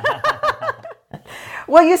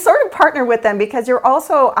 Well, you sort of partner with them because you're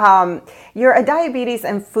also, you're a diabetes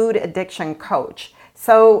and food addiction coach.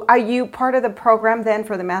 So are you part of the program then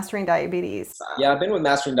for the Mastering Diabetes? Yeah, I've been with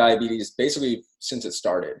Mastering Diabetes basically since it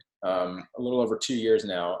started, a little over 2 years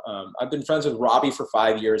now. I've been friends with Robbie for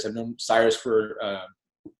 5 years. I've known Cyrus for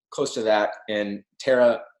close to that, and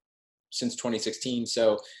Tara since 2016.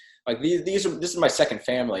 So like this is my second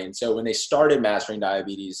family. And so when they started Mastering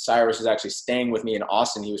Diabetes, Cyrus was actually staying with me in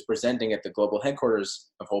Austin. He was presenting at the global headquarters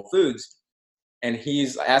of Whole Foods. And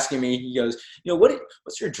he's asking me, he goes,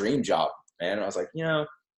 what's your dream job, man? And I was like,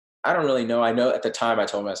 I don't really know. I know at the time I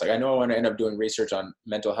told him, I was like, I know I want to end up doing research on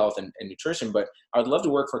mental health and nutrition, but I would love to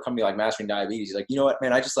work for a company like Mastering Diabetes. He's like, you know what,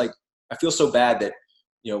 man, I feel so bad that,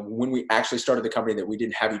 when we actually started the company that we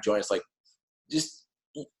didn't have you join us, like, just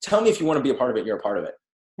tell me if you want to be a part of it, you're a part of it.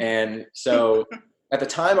 And so at the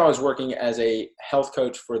time I was working as a health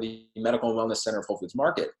coach for the Medical and Wellness Center of Whole Foods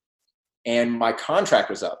Market, and my contract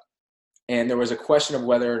was up. And there was a question of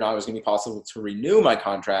whether or not it was going to be possible to renew my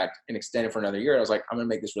contract and extend it for another year. I was like, I'm going to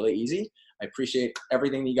make this really easy. I appreciate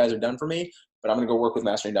everything that you guys have done for me, but I'm going to go work with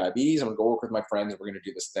Mastering Diabetes. I'm going to go work with my friends, and we're going to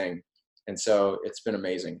do this thing. And so it's been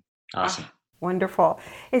amazing. Awesome. Wonderful.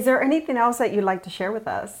 Is there anything else that you'd like to share with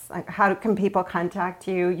us? Like, how can people contact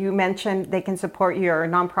you? You mentioned they can support your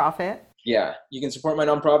nonprofit. Yeah, you can support my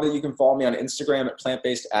nonprofit. You can follow me on Instagram at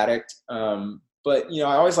Plant-Based Addict. But I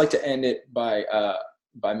always like to end it by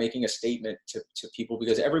making a statement to people,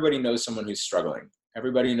 because everybody knows someone who's struggling.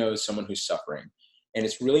 Everybody knows someone who's suffering. And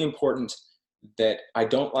it's really important that I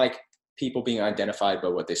don't like people being identified by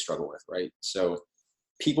what they struggle with, right? So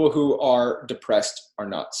people who are depressed are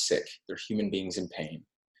not sick. They're human beings in pain.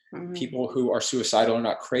 Mm-hmm. People who are suicidal are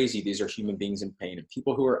not crazy. These are human beings in pain. And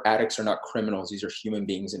people who are addicts are not criminals. These are human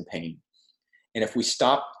beings in pain. And if we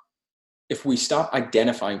stop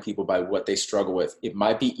identifying people by what they struggle with, it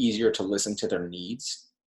might be easier to listen to their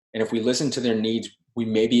needs. And if we listen to their needs, we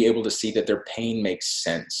may be able to see that their pain makes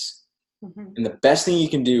sense. Mm-hmm. And the best thing you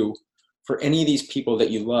can do for any of these people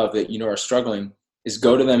that you love, that are struggling, is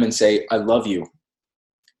go to them and say, I love you,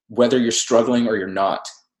 whether you're struggling or you're not.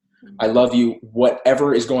 I love you,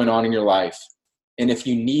 whatever is going on in your life. And if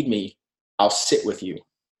you need me, I'll sit with you,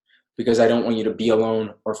 because I don't want you to be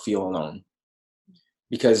alone or feel alone.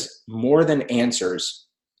 Because more than answers,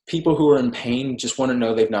 people who are in pain just want to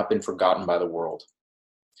know they've not been forgotten by the world.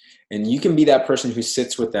 And you can be that person who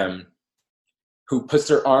sits with them, who puts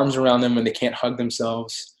their arms around them when they can't hug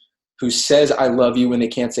themselves, who says, I love you, when they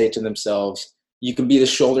can't say it to themselves. You can be the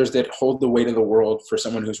shoulders that hold the weight of the world for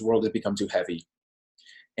someone whose world has become too heavy.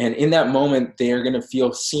 And in that moment, they are going to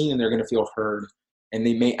feel seen and they're going to feel heard. And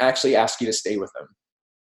they may actually ask you to stay with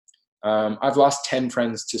them. I've lost 10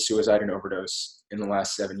 friends to suicide and overdose in the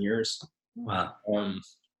last 7 years. Wow.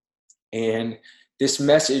 And this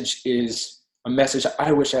message is a message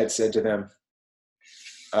I wish I had said to them.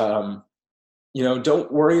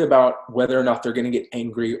 Don't worry about whether or not they're going to get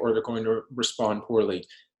angry or they're going to respond poorly.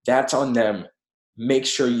 That's on them. Make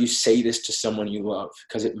sure you say this to someone you love,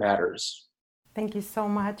 because it matters. Thank you so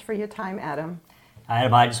much for your time, Adam.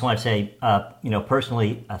 Adam, I just want to say,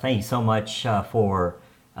 personally, thank you so much for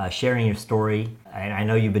sharing your story. I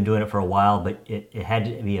know you've been doing it for a while, but it had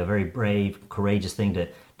to be a very brave, courageous thing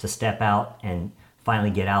to step out and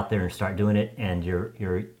finally get out there and start doing it. And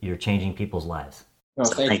you're changing people's lives. No,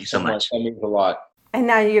 thank you so much. That means a lot. And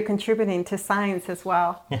now you're contributing to science as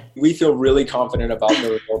well. We feel really confident about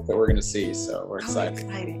the results that we're going to see, so we're excited.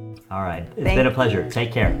 Exciting. All right. It's been a pleasure.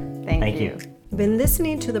 Take care. Thank you. You've been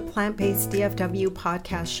listening to the Plant-Based DFW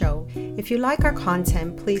podcast show. If you like our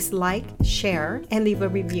content, please like, share, and leave a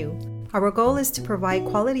review. Our goal is to provide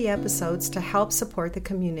quality episodes to help support the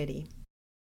community.